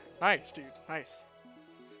 Nice, dude. Nice.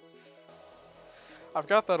 I've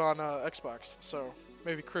got that on Xbox, so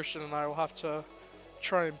maybe Christian and I will have to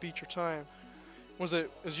try and beat your time. Was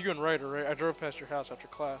it you and Ryder, right? I drove past your house after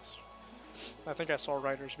class. I think I saw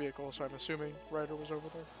Ryder's vehicle, so I'm assuming Ryder was over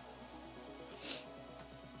there.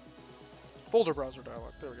 Folder browser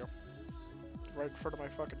dialog. There we go. Right in front of my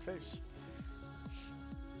fucking face.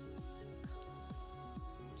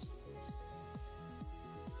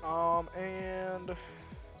 And yeah.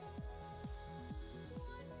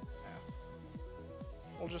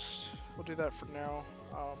 We'll do that for now.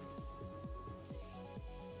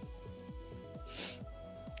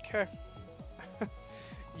 Okay.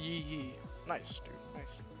 Yee. Nice, dude.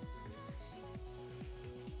 Nice.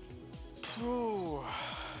 Ooh.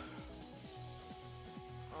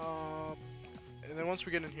 And then once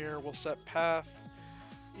we get in here, we'll set path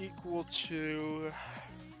equal to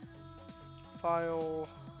file,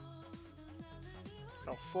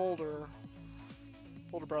 no, folder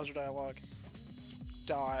browser dialog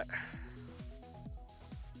dot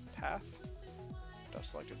path, dot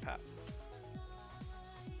selected path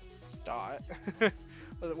dot.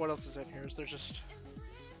 What else is in here? Is there just,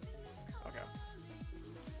 okay.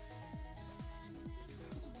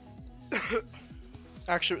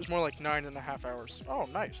 Actually, it was more like 9.5 hours. Oh,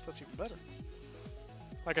 nice. That's even better.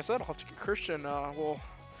 Like I said, I'll have to get Christian. We'll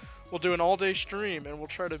do an all-day stream, and we'll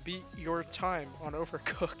try to beat your time on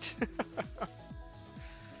Overcooked.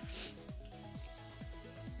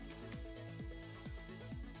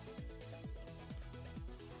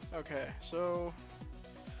 Okay, so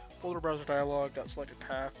folder browser dialog got selected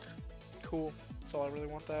path. Cool. That's all I really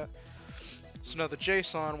want that. So now the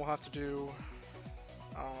JSON we'll have to do.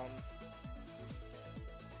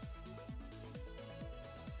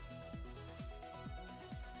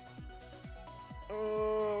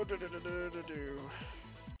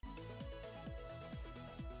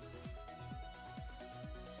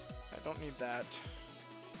 I don't need that.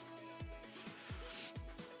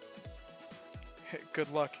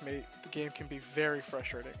 Good luck, mate. The game can be very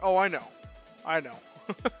frustrating. Oh, I know. I know.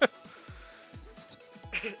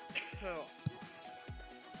 Oh.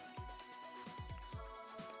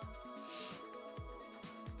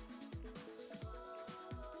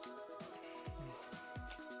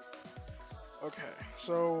 Okay,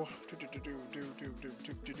 so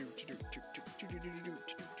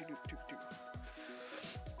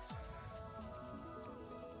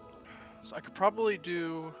so I could probably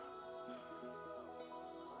do.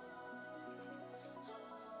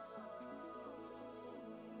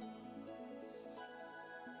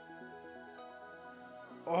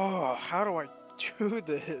 Oh, how do I do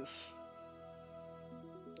this?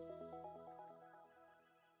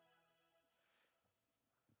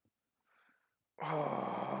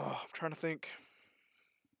 Oh, I'm trying to think.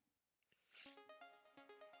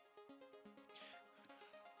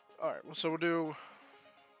 Alright, well, so we'll do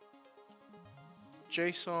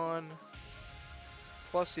JSON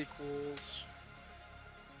plus equals,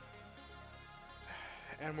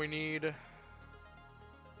 and we need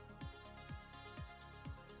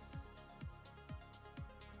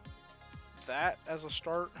that as a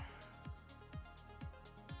start.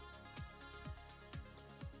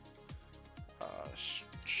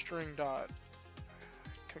 String dot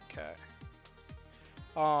cat.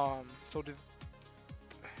 So do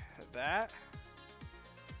that.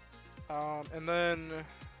 And then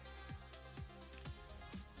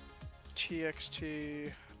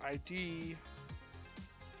txt id.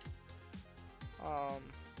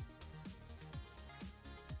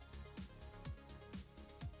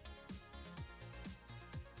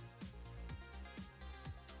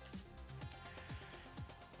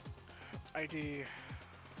 ID.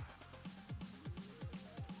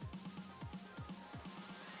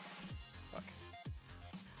 Fuck.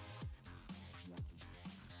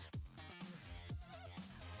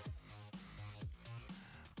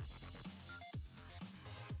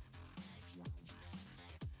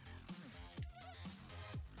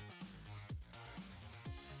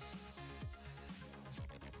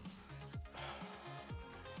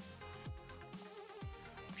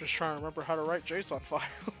 Just trying to remember how to write JSON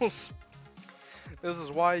files. This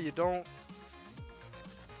is why you don't.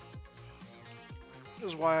 This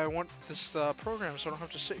is why I want this program, so I don't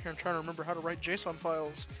have to sit here and try to remember how to write JSON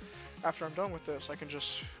files. After I'm done with this, I can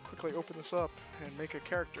just quickly open this up and make a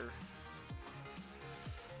character.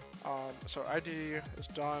 So ID is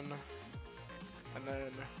done, and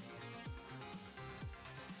then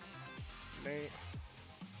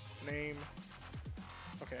name.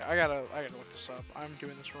 Okay, I gotta look this up. I'm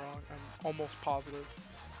doing this wrong. I'm almost positive.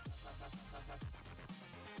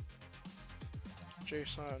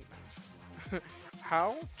 JSON.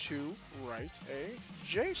 How to write a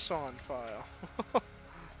JSON file.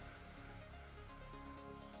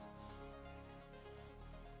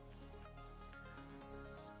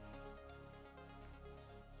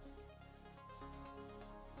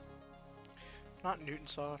 Not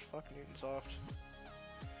Newtonsoft. Fuck Newtonsoft.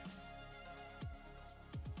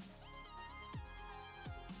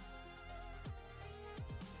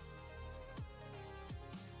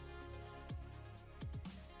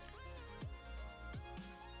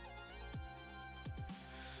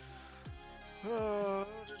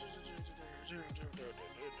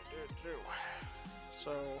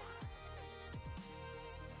 So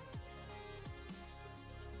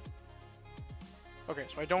okay,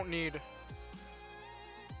 so I don't need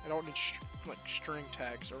like string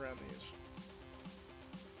tags around these.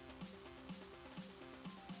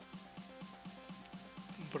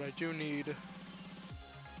 But I do need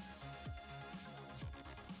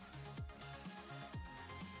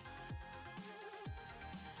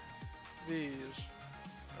these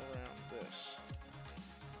around this.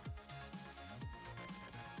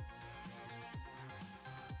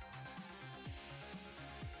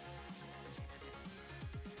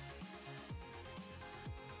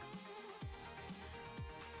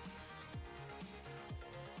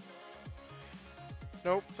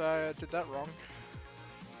 Nope, I did that wrong.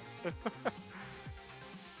 There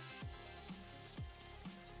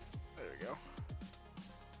we go.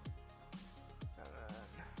 And then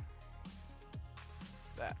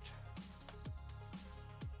that.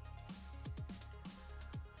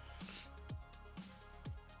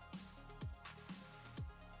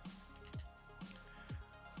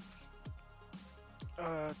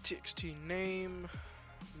 TXT name.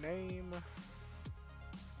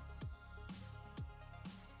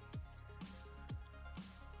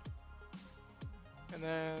 And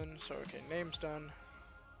then, so okay, name's done.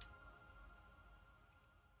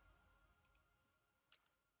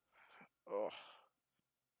 Oh.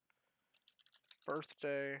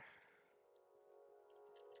 Birthday.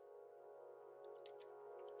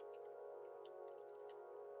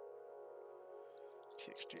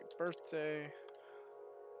 TXT birthday.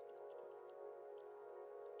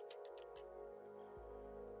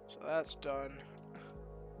 So that's done.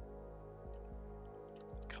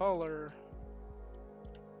 Color.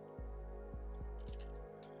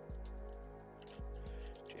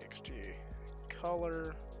 txt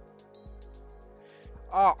color.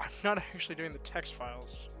 Oh, I'm not actually doing the text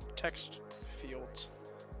files, text fields.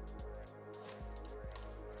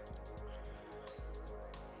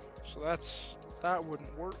 So that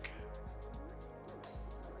wouldn't work.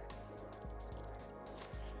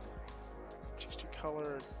 Txt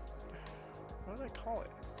color. What did I call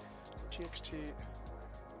it? Txt.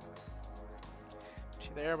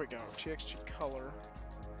 There we go. Txt color.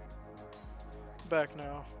 Back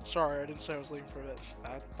now. Sorry, I didn't say I was leaving for a bit.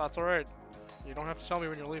 That's alright. You don't have to tell me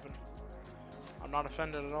when you're leaving. I'm not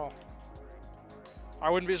offended at all. I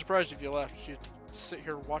wouldn't be surprised if you left. You'd sit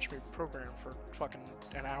here and watch me program for fucking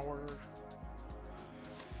an hour.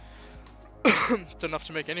 It's enough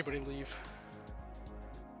to make anybody leave.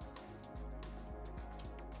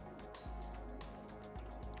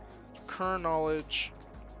 Cur knowledge,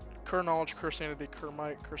 cur sanity, cur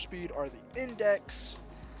might, cur speed are the index.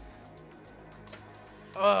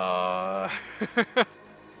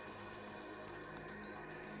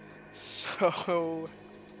 So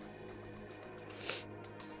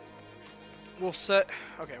we'll set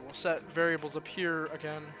variables up here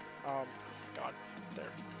again. God,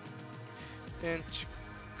 there. Int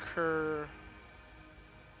cur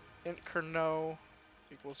no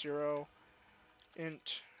equals 0.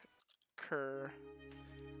 Int cur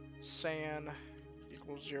san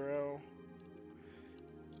equals 0.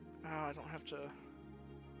 Oh, I don't have to.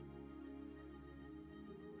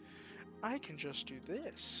 I can just do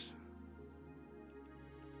this.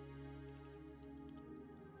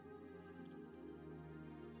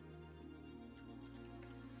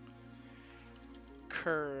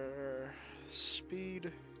 Cur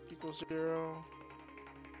speed equals 0.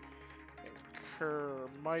 And cur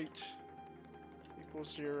might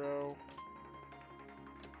equals 0.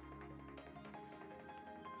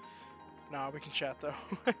 Nah, we can chat though.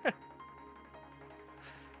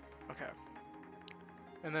 Okay.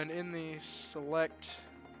 And then in the select,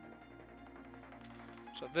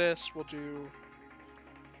 so this will do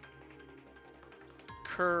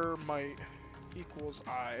cur might equals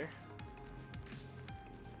I.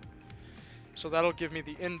 So that'll give me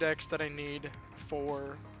the index that I need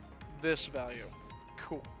for this value.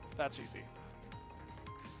 Cool, that's easy.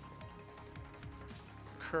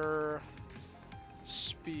 Cur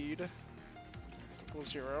speed equals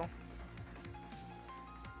 0.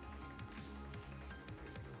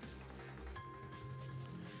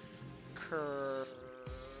 Cur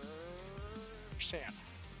san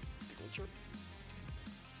equals 0.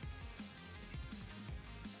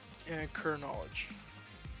 And cur knowledge.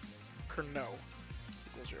 Cur no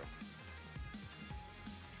equals 0.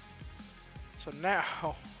 So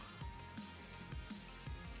now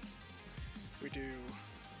we do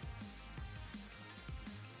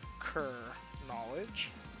cur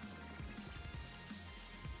knowledge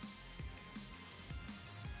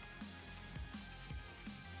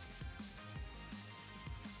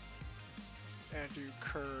and do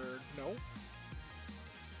cur no.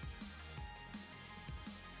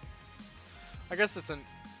 I guess it's an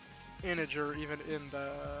integer even in the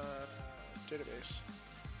database.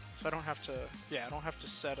 So I don't have to, yeah, I don't have to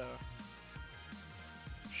set a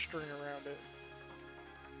string around it.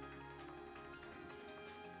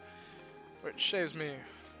 Which saves me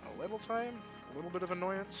a little time, a little bit of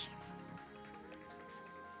annoyance.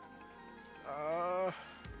 And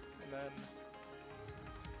then,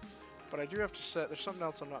 but I do have to set, there's something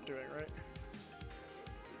else I'm not doing, right?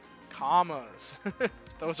 Commas.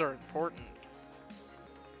 Those are important.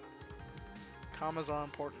 Commas are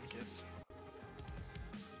important, kids.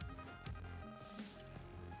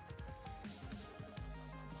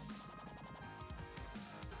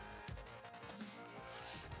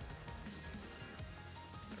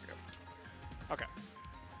 Okay.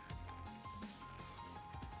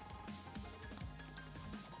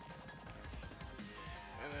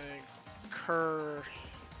 And then cur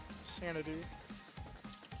sanity.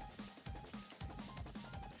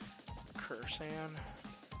 Cur san.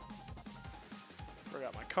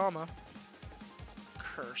 Forgot my comma.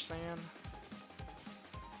 Cur san.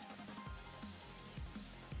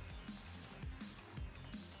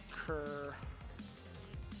 Cur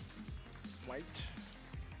white.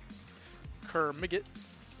 Cur miget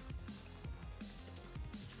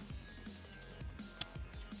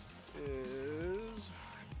is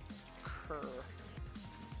cur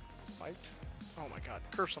might. Oh my god,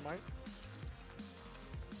 cursamite.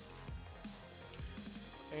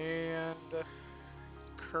 And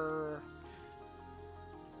cur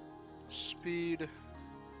speed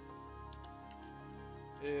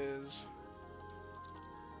is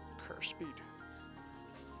cur speed.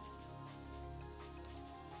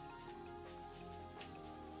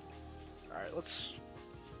 Alright, let's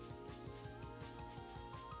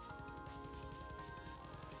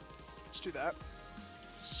do that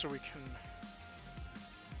so we can.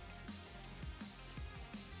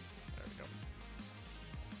 There we go.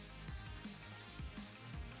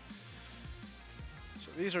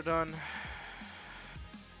 So these are done.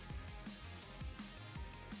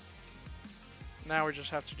 Now we just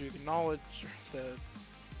have to do the knowledge, the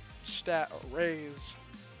stat arrays.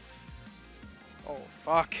 Oh,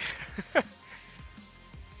 fuck.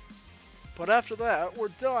 But after that, we're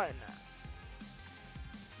done.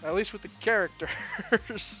 At least with the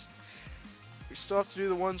characters. We still have to do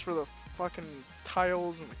the ones for the fucking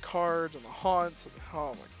tiles and the cards and the haunts. And,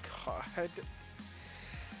 oh my god.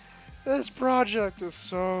 This project is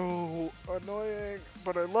so annoying,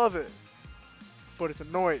 but I love it. But it's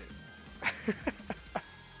annoying.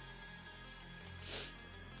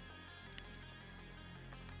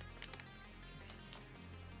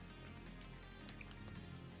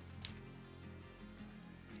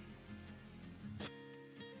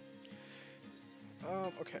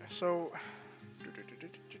 Okay, so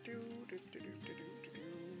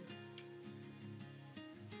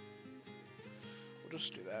we'll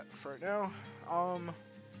just do that for right now.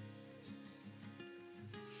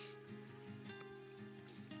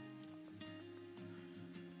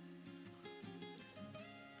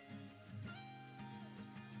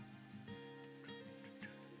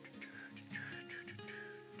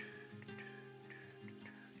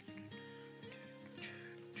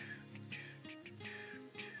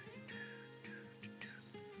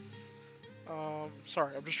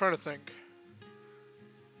 Sorry, I'm just trying to think.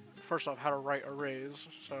 First off, how to write arrays.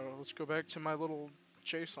 So let's go back to my little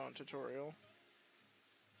JSON tutorial.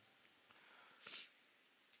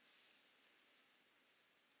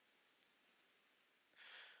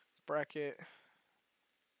 Bracket.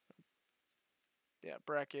 Yeah,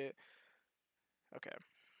 bracket. Okay.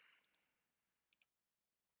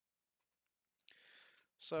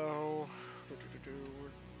 So,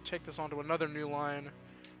 take this onto another new line.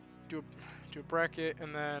 Do a bracket,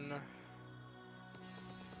 and then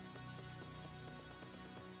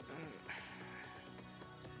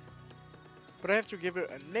but I have to give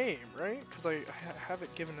it a name, right? Because I have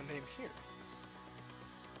it given a name here.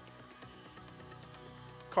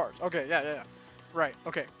 Cards. Okay, yeah. Right.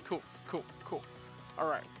 Okay. Cool. All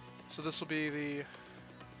right. So this will be the.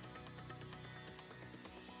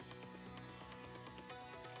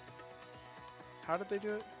 How did they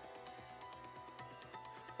do it?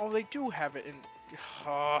 Oh, they do have it in.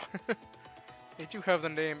 They do have the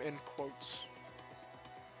name in quotes.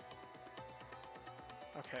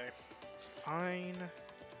 Okay. Fine.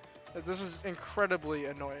 This is incredibly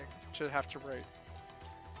annoying to have to write.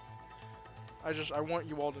 I want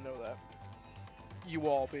you all to know that. You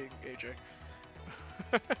all being AJ.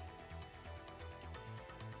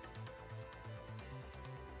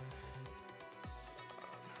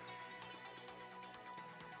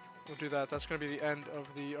 We'll do that. That's going to be the end of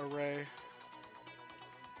the array.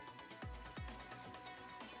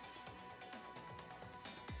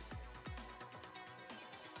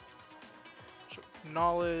 So,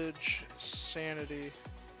 knowledge, sanity.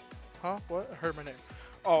 Huh? What? I heard my name.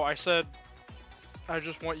 Oh, I said, I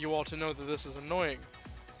just want you all to know that this is annoying.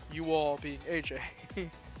 You all being AJ.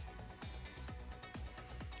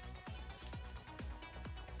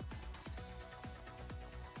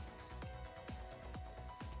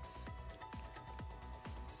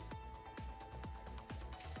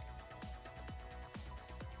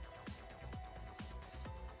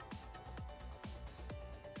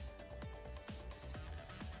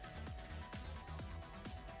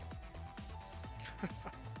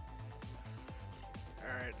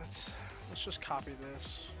 Alright, let's just copy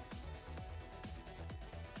this.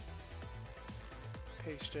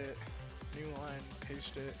 Paste it. New line,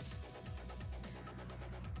 paste it.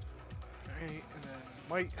 Alright, and then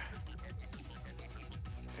might.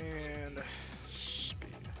 And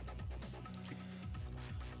speed.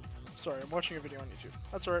 Sorry, I'm watching a video on YouTube.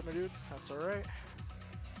 That's alright, my dude. That's alright.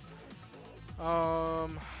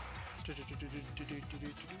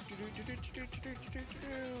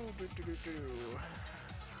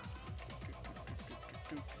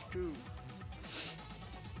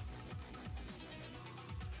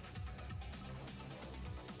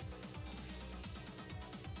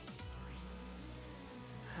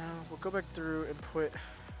 We'll go back through and put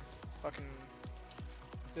fucking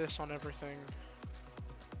this on everything.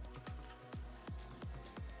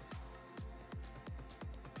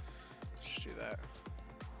 Just do that.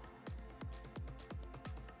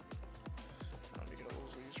 That'll make it a little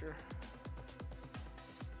easier.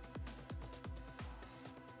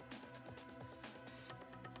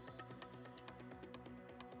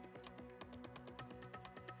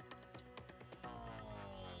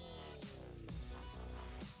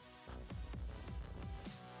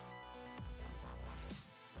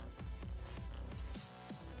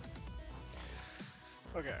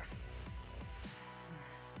 Okay.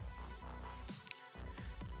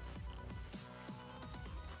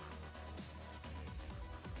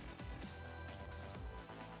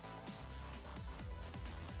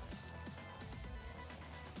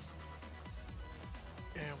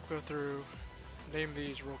 And we'll go through, name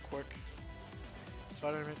these real quick. So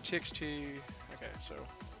I didn't txt. Okay, so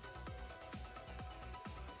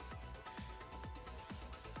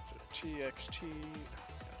txt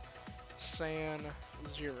san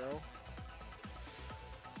 0.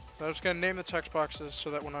 So I'm just gonna name the text boxes so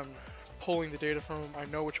that when I'm pulling the data from them, I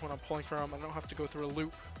know which one I'm pulling from. I don't have to go through a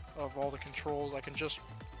loop of all the controls. I can just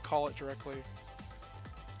call it directly.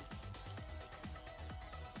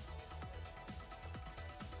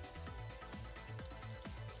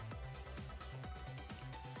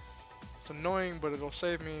 It's annoying, but it'll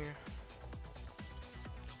save me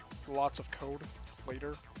lots of code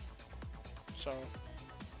later. So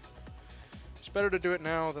it's better to do it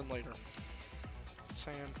now than later.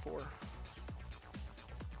 San 4.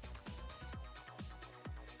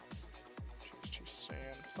 txt san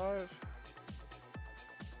 5.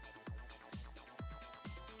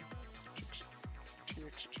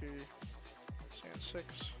 txt san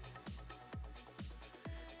 6.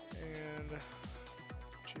 And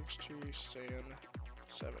txt san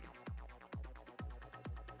 7.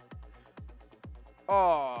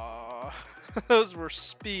 Aww, those were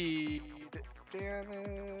speed. Damn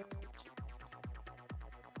it.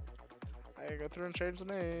 I gotta go through and change the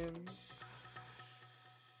name.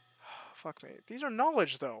 Fuck me. These are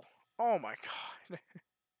knowledge though. Oh my god.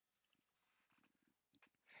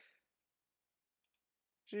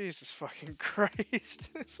 Jesus fucking Christ.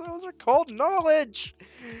 Those are called knowledge.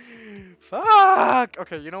 Fuck.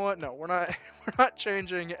 Okay, you know what? No, we're not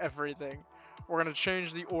changing everything. We're gonna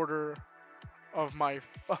change the order of my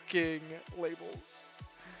fucking labels.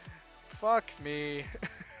 Fuck me.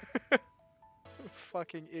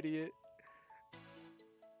 Fucking idiot.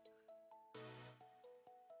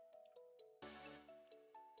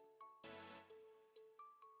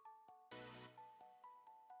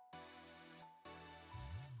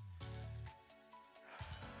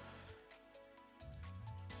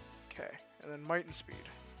 Okay, and then might and speed.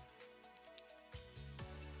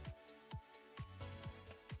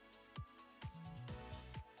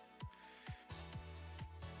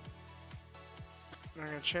 I'm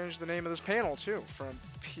gonna change the name of this panel too, from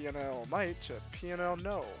PNL might to PNL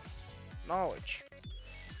no. Knowledge.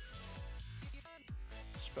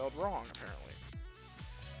 Spelled wrong, apparently.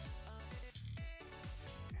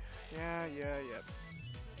 Yeah.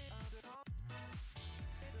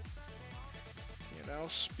 PNL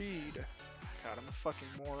speed. God, I'm a fucking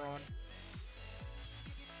moron.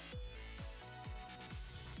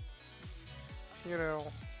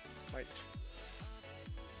 PNL might.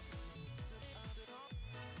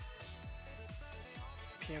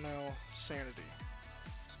 PNL sanity.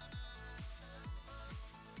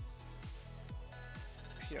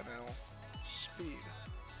 PNL speed.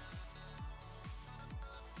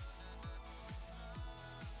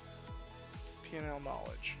 PNL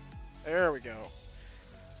knowledge. There we go.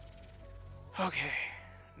 Okay,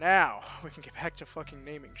 now we can get back to fucking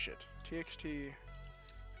naming shit. TXT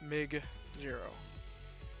MIG 0.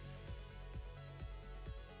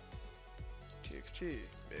 TXT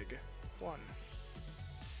MIG 1.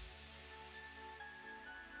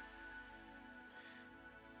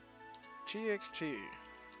 TXT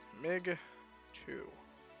MIG 2.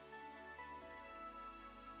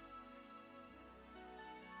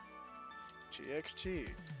 TXT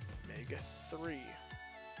MIG 3.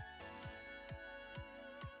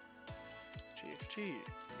 TXT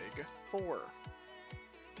MIG 4.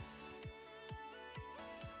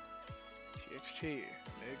 TXT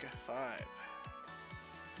MIG 5.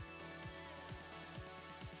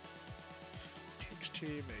 TXT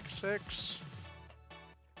MIG 6.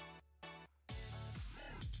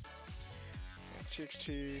 TXT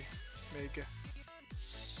MIG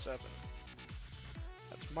 7.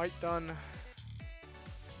 That's might done.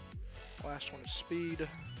 Last one is speed.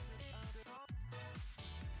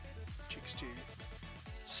 TXT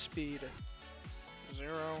speed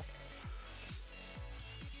 0.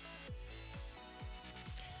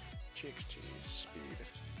 TXT speed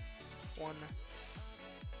 1.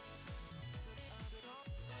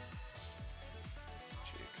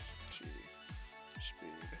 TXT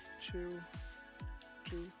speed 2.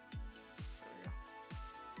 2. There we go.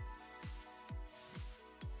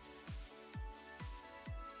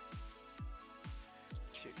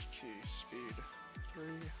 TXT speed 3.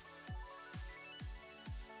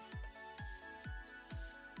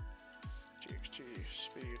 TXT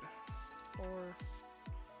speed 4.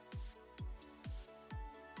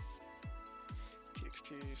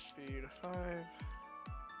 speed 5.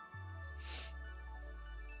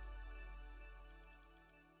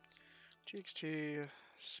 txt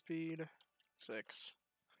speed 6.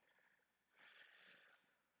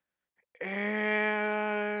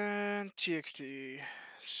 And txt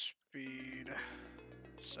speed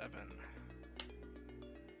 7.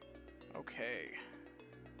 Okay.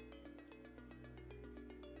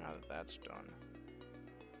 Now that that's done.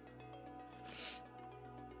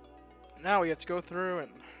 Now we have to go through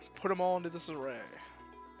and put them all into this array.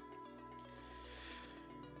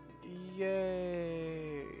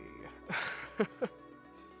 Yay!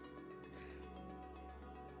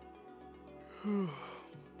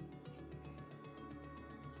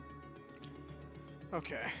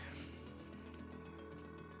 Okay.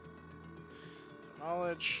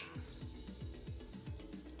 Knowledge.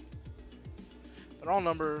 They're all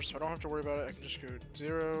numbers, so I don't have to worry about it. I can just go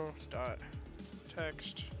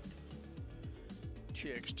 0.text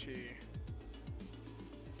txt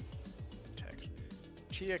text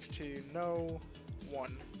txt no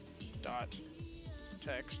 1 dot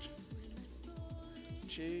text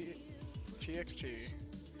txt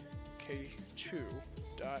k2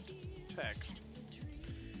 dot text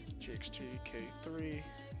txt k3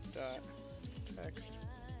 dot text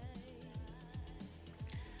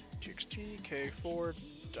txt k4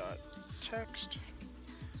 dot text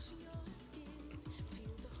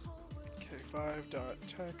k5 dot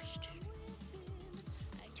text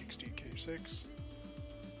txt k6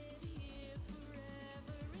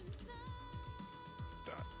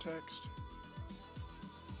 dot text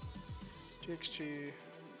txt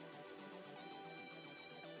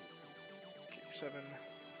k7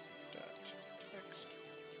 dot text.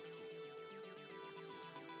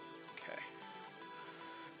 Okay.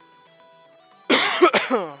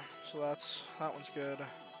 So that one's good.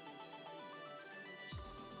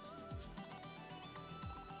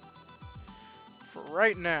 For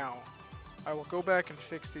right now, I will go back and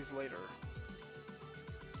fix these later.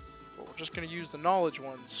 But we're just gonna use the knowledge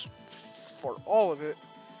ones for all of it,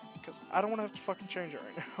 because I don't want to have to fucking change it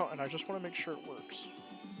right now, and I just want to make sure it works.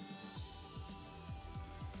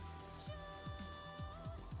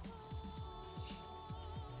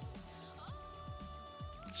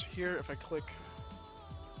 So here, if I click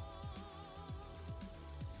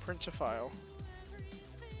print to file,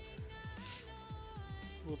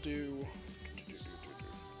 we'll do.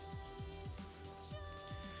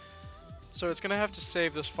 So it's gonna have to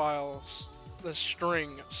save this file, this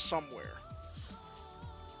string somewhere.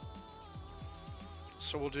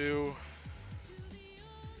 So we'll do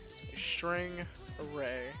a string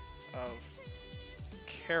array of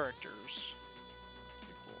characters.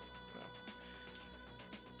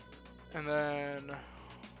 And then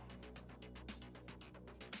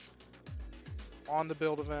on the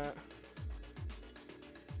build event,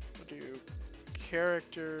 we'll do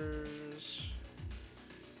characters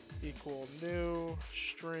equal new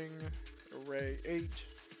string array 8.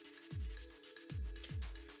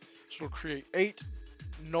 So it'll create 8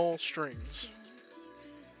 null strings.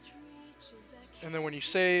 And then when you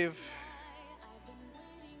save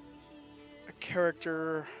a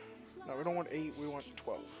character, no, we don't want 8, we want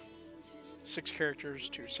 12. 6 characters,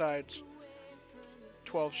 2 sides,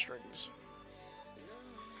 12 strings.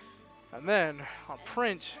 And then on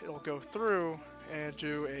print, it'll go through and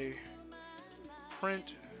do a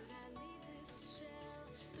print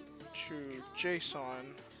to JSON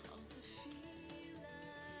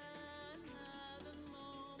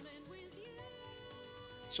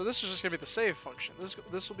so this is just gonna be the save function.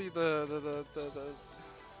 This will be the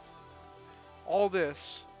all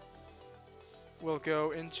this will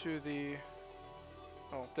go into the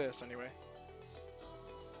this anyway.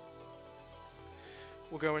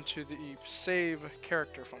 Will go into the save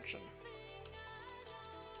character function.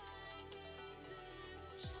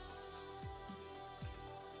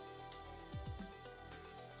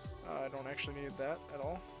 I don't actually need that at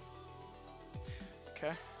all.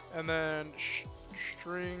 Okay, and then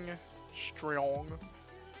string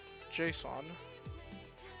JSON.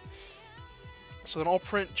 So then all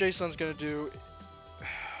print JSON's gonna do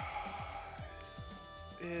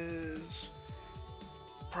is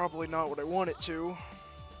probably not what I want it to.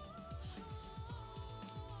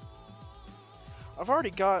 I've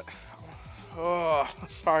already got. Oh,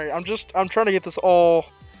 sorry. I'm trying to get this all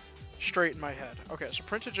straight in my head. Okay, so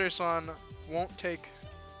print to JSON won't take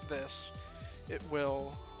this. It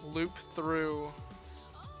will loop through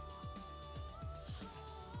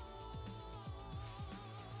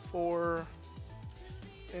for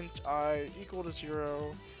int I equal to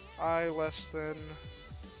 0, I less than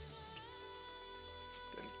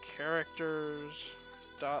characters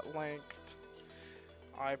dot length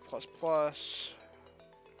I++.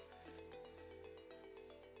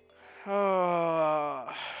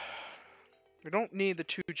 Uh, we don't need the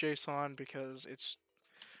 2JSON because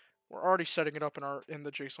we're already setting it up in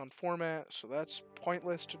the JSON format, so that's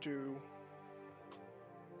pointless to do.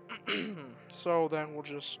 So then we'll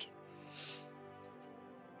just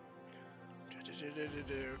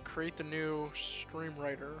create the new stream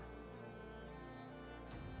writer.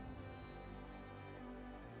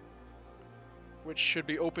 Which should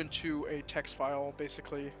be open to a text file,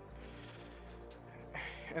 basically.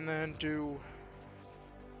 And then do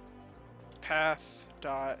path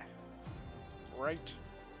dot right.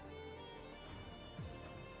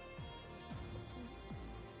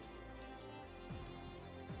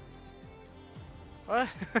 What?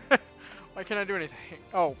 Why can't I do anything?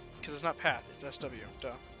 Oh, because it's not path, it's SW.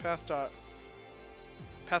 Duh. Path dot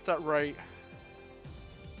right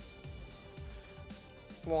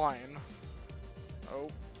line. Oh.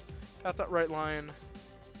 Path dot right line.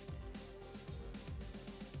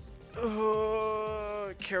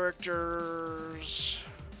 Characters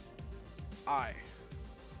I.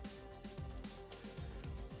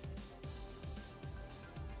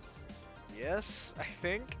 Yes, I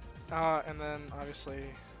think. And then obviously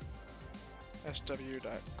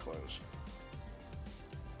sw.close.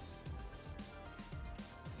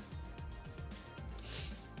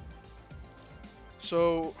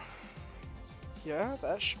 So yeah,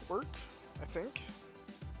 that should work, I think.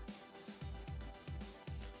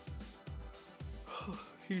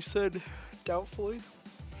 He said doubtfully.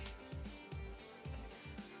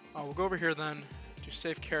 We'll go over here then, do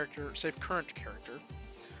save current character,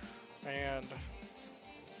 and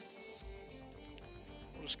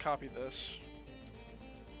we'll just copy this.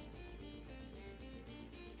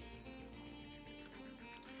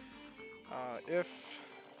 If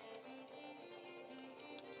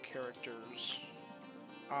characters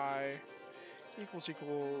I equals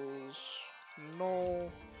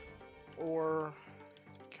null, or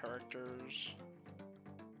characters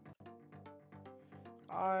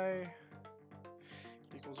I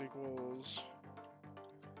equals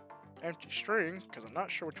empty string, because I'm not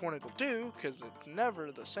sure which one it'll do, because it's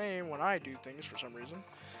never the same when I do things for some reason.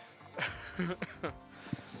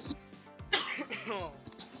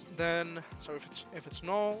 Then, so if it's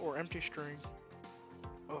null or empty string,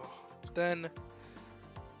 then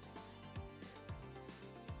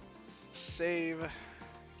save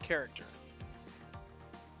character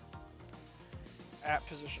at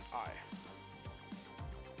position I.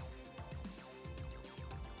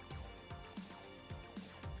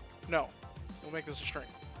 No, we'll make this a string.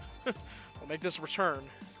 We'll make this return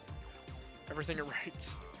everything it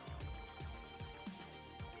writes.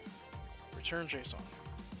 Return JSON.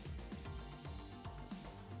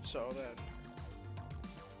 So then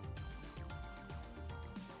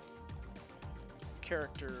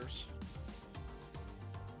characters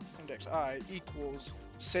index I equals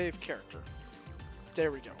save character.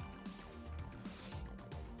 There we go.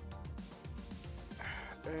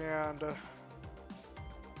 And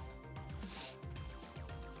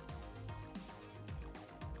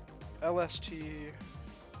LST, I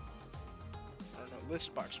don't know,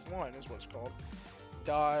 listbox1 is what it's called,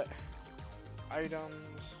 dot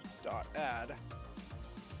items dot add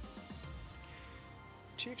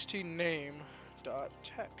txt name dot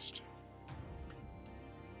text.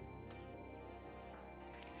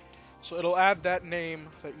 So it'll add that name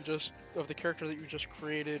that you just of the character that you just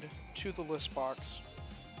created to the list box.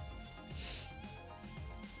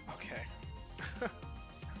 Okay.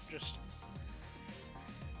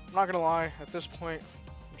 I'm not gonna lie, at this point,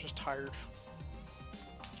 I'm just tired.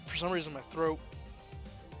 For some reason, my throat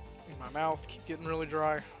and my mouth keep getting really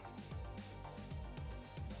dry.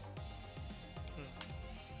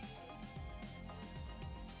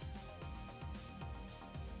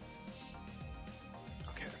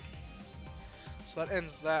 Okay. So that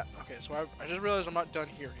ends that. Okay, so I just realized I'm not done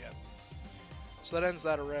here yet. So that ends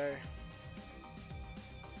that array.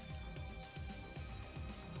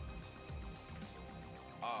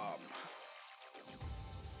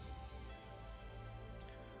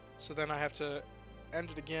 So then I have to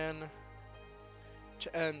end it again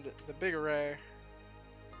to end the big array,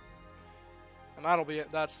 and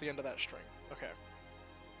that's the end of that string. Okay.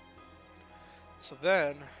 So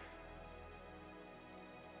then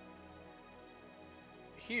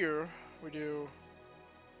here we do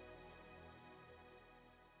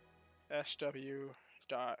sw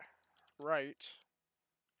dot write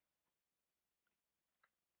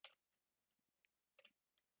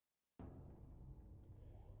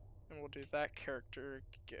and we'll do that character,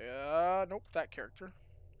 nope, that character,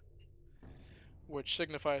 which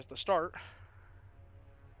signifies the start.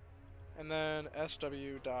 And then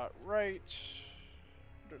sw.write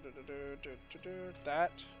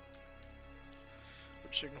that,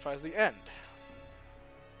 which signifies the end.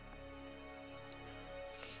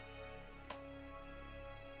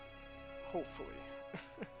 Hopefully.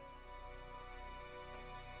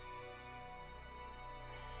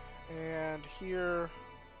 And here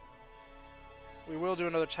we will do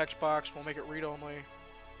another text box. We'll make it read-only.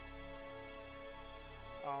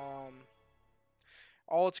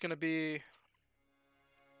 All it's going to be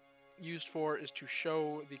used for is to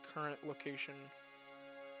show the current location.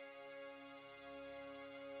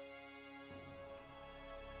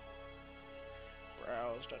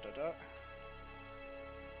 Browse,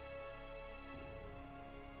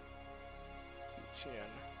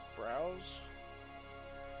 btn browse.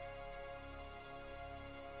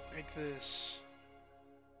 Make this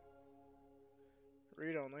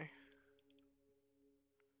read only.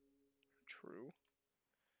 True.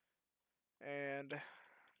 And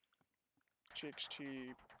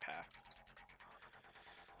txt path.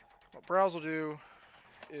 What browse will do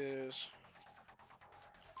is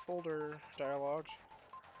folder dialog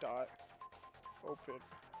dot open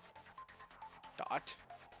dot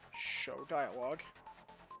show dialog,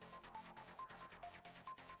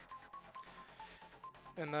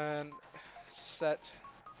 and then set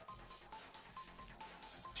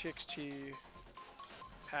txt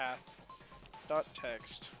path dot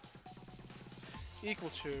text equal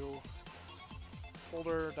to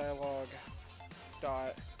folder dialog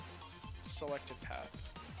dot selected path.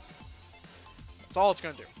 That's all it's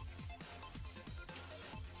going to do.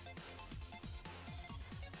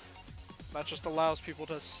 That just allows people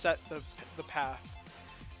to set the path.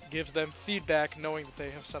 Gives them feedback knowing that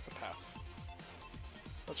they have set the path.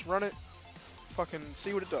 Let's run it. Fucking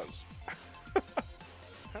see what it does. I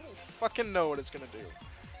don't fucking know what it's going to do.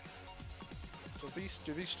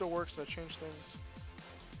 Do these still work? Did I change things?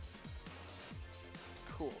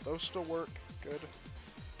 Cool. Those still work. Good.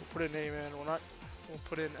 We'll put a name in. We'll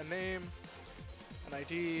put in a name, an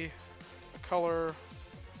ID, a color,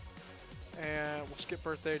 and we'll skip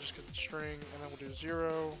birthday just because it's string, and then we'll do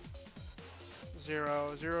 0,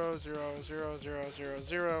 0, 0, 0, 0, 0, 0,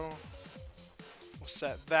 0. We'll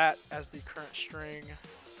set that as the current string.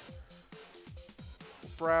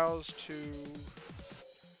 We'll browse to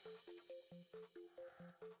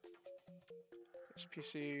this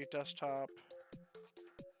PC, desktop.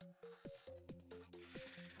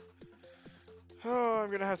 Oh, I'm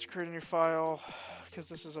gonna have to create a new file because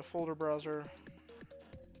this is a folder browser.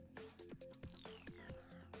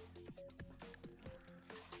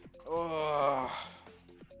 Ugh.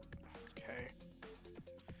 Okay.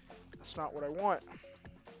 That's not what I want.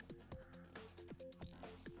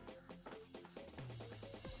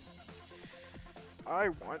 I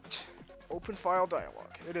want open file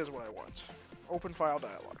dialog. It is what I want. Open file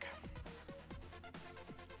dialog.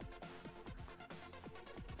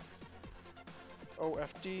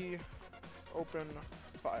 OFD, open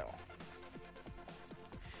file.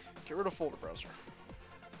 Get rid of folder browser.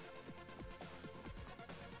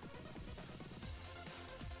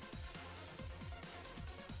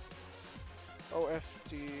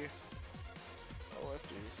 OFD,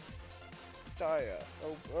 dia,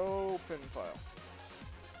 open file.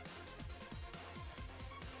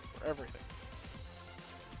 For everything.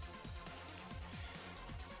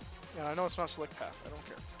 And I know it's not select path, I don't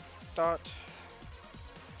care. Dot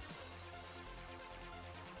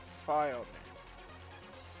file name.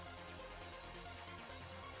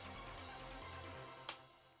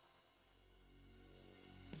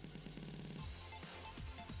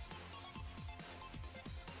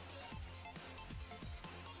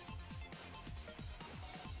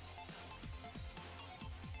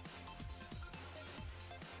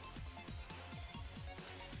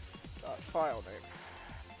 Dot file name.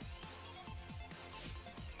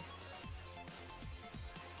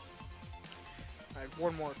 I had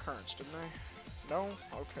one more occurrence, didn't I? No?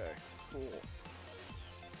 Okay, cool.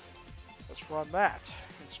 Let's run that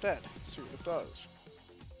instead. See what it does.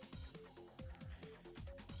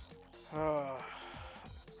 0,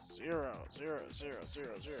 0, 0, 0, 0,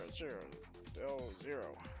 0,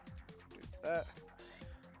 0. Do that.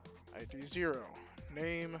 ID 0.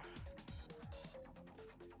 Name.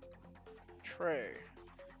 Tray.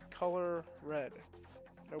 Color red.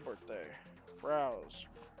 No birthday. Browse.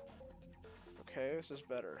 Okay, this is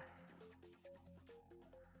better.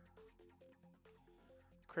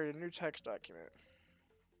 Create a new text document.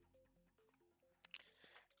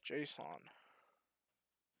 JSON.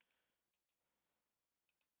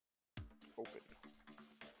 Open.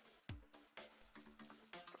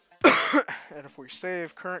 And if we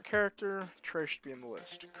save current character, Trey should be in the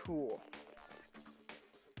list. Cool.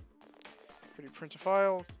 Could you print a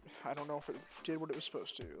file? I don't know if it did what it was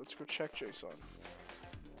supposed to. Let's go check JSON.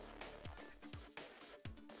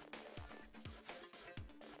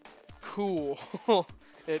 Cool.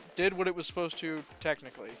 It did what it was supposed to,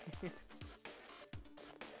 technically.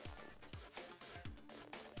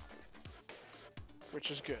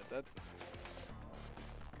 Which is good.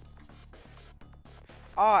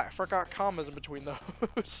 I forgot commas in between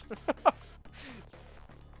those.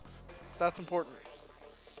 That's important.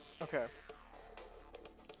 Okay.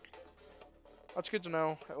 That's good to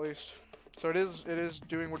know, at least. So it is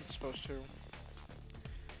doing what it's supposed to.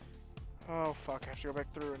 Oh fuck, I have to go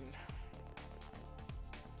back through and...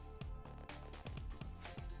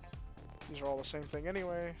 These are all the same thing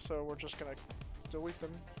anyway, so we're just gonna delete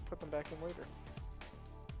them, put them back in later.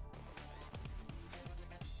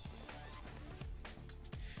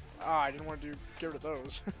 Ah, I didn't want to get rid of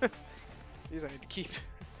those. These I need to keep.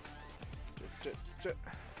 And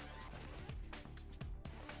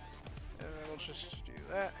then we'll just do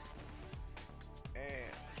that.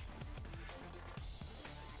 And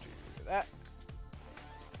do that.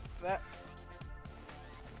 That.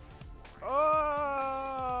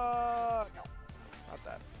 Oh no, not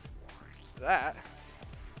that. That.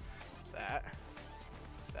 That.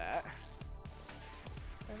 That.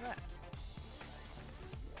 And that.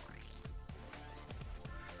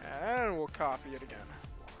 And we'll copy it again.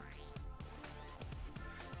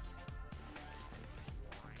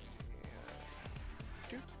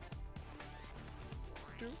 Do.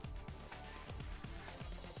 Do.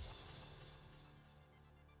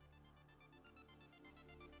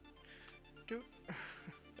 Do.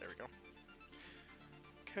 There we go.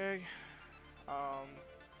 Okay.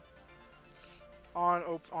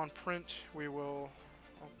 On print, I'll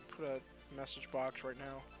put a message box right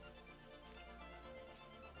now.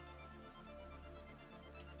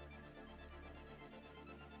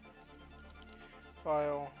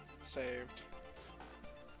 File saved.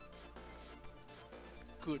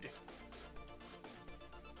 Good.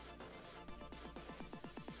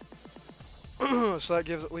 So that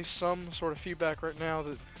gives at least some sort of feedback right now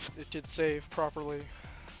that it did save properly,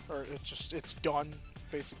 or it's done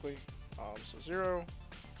basically. So 0,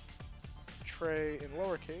 Trey in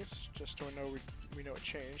lowercase, just so we know it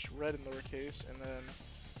changed. Red in lowercase, and then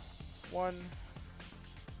 1,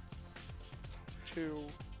 2,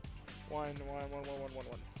 1, 1, 1, 1, 1, 1,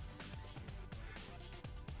 1.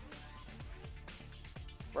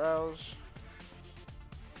 Browse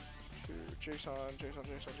to JSON.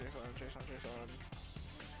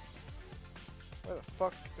 Where the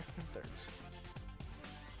fuck? There it is.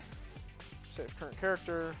 Save current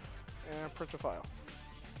character and print a file.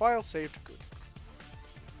 File saved. Good.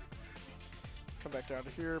 Come back down to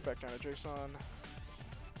here. Back down to JSON.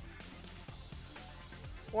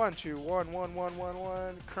 1, 2, 1, 1, 1, 1,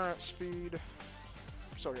 1. Current speed.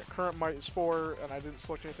 So yeah, current might is 4, and I didn't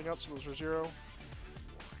select anything else, so those are 0.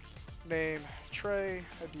 Name Trey.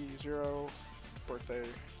 ID 0. Birthday.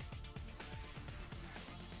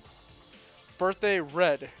 Birthday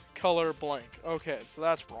red. Color blank. Okay, so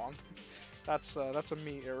that's wrong. That's a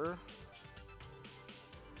me error.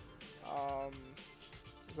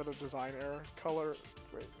 Is that a design error? Color.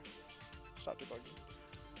 Wait. Stop debugging.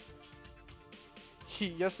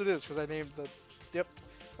 Yes, it is, because I named the... Yep.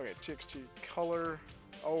 Okay, txt color.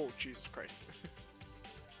 Oh, Jesus Christ.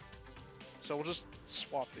 So we'll just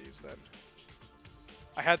swap these then.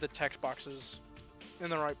 I had the text boxes in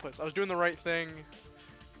the right place. I was doing the right thing.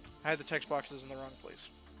 I had the text boxes in the wrong place.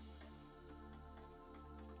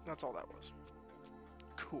 That's all that was.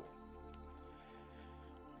 Cool.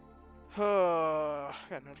 I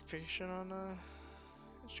got a notification on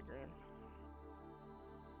Instagram.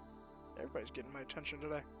 Everybody's getting my attention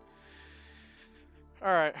today.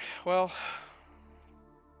 Alright, well,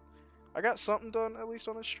 I got something done, at least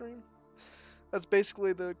on this stream. That's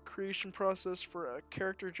basically the creation process for a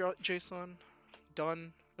character JSON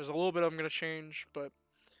done. There's a little bit I'm going to change, but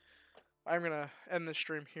I'm going to end this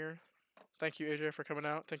stream here. Thank you, AJ, for coming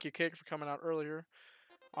out. Thank you, Cake, for coming out earlier.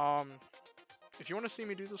 If you want to see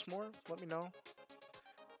me do this more, let me know.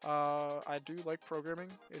 I do like programming.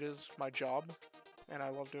 It is my job, and I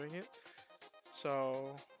love doing it.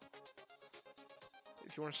 So,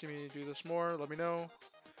 if you want to see me do this more, let me know.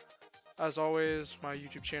 As always, my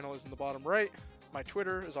YouTube channel is in the bottom right. My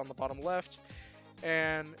Twitter is on the bottom left.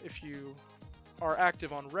 And if you are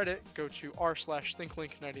active on Reddit, go to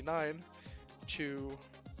r/thinklink99 to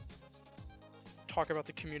talk about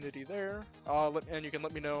the community there. And you can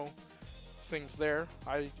let me know things there.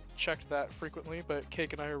 I checked that frequently, but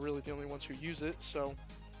Cake and I are really the only ones who use it, so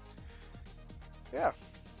Yeah.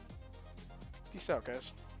 Peace out,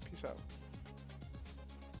 guys. Peace out.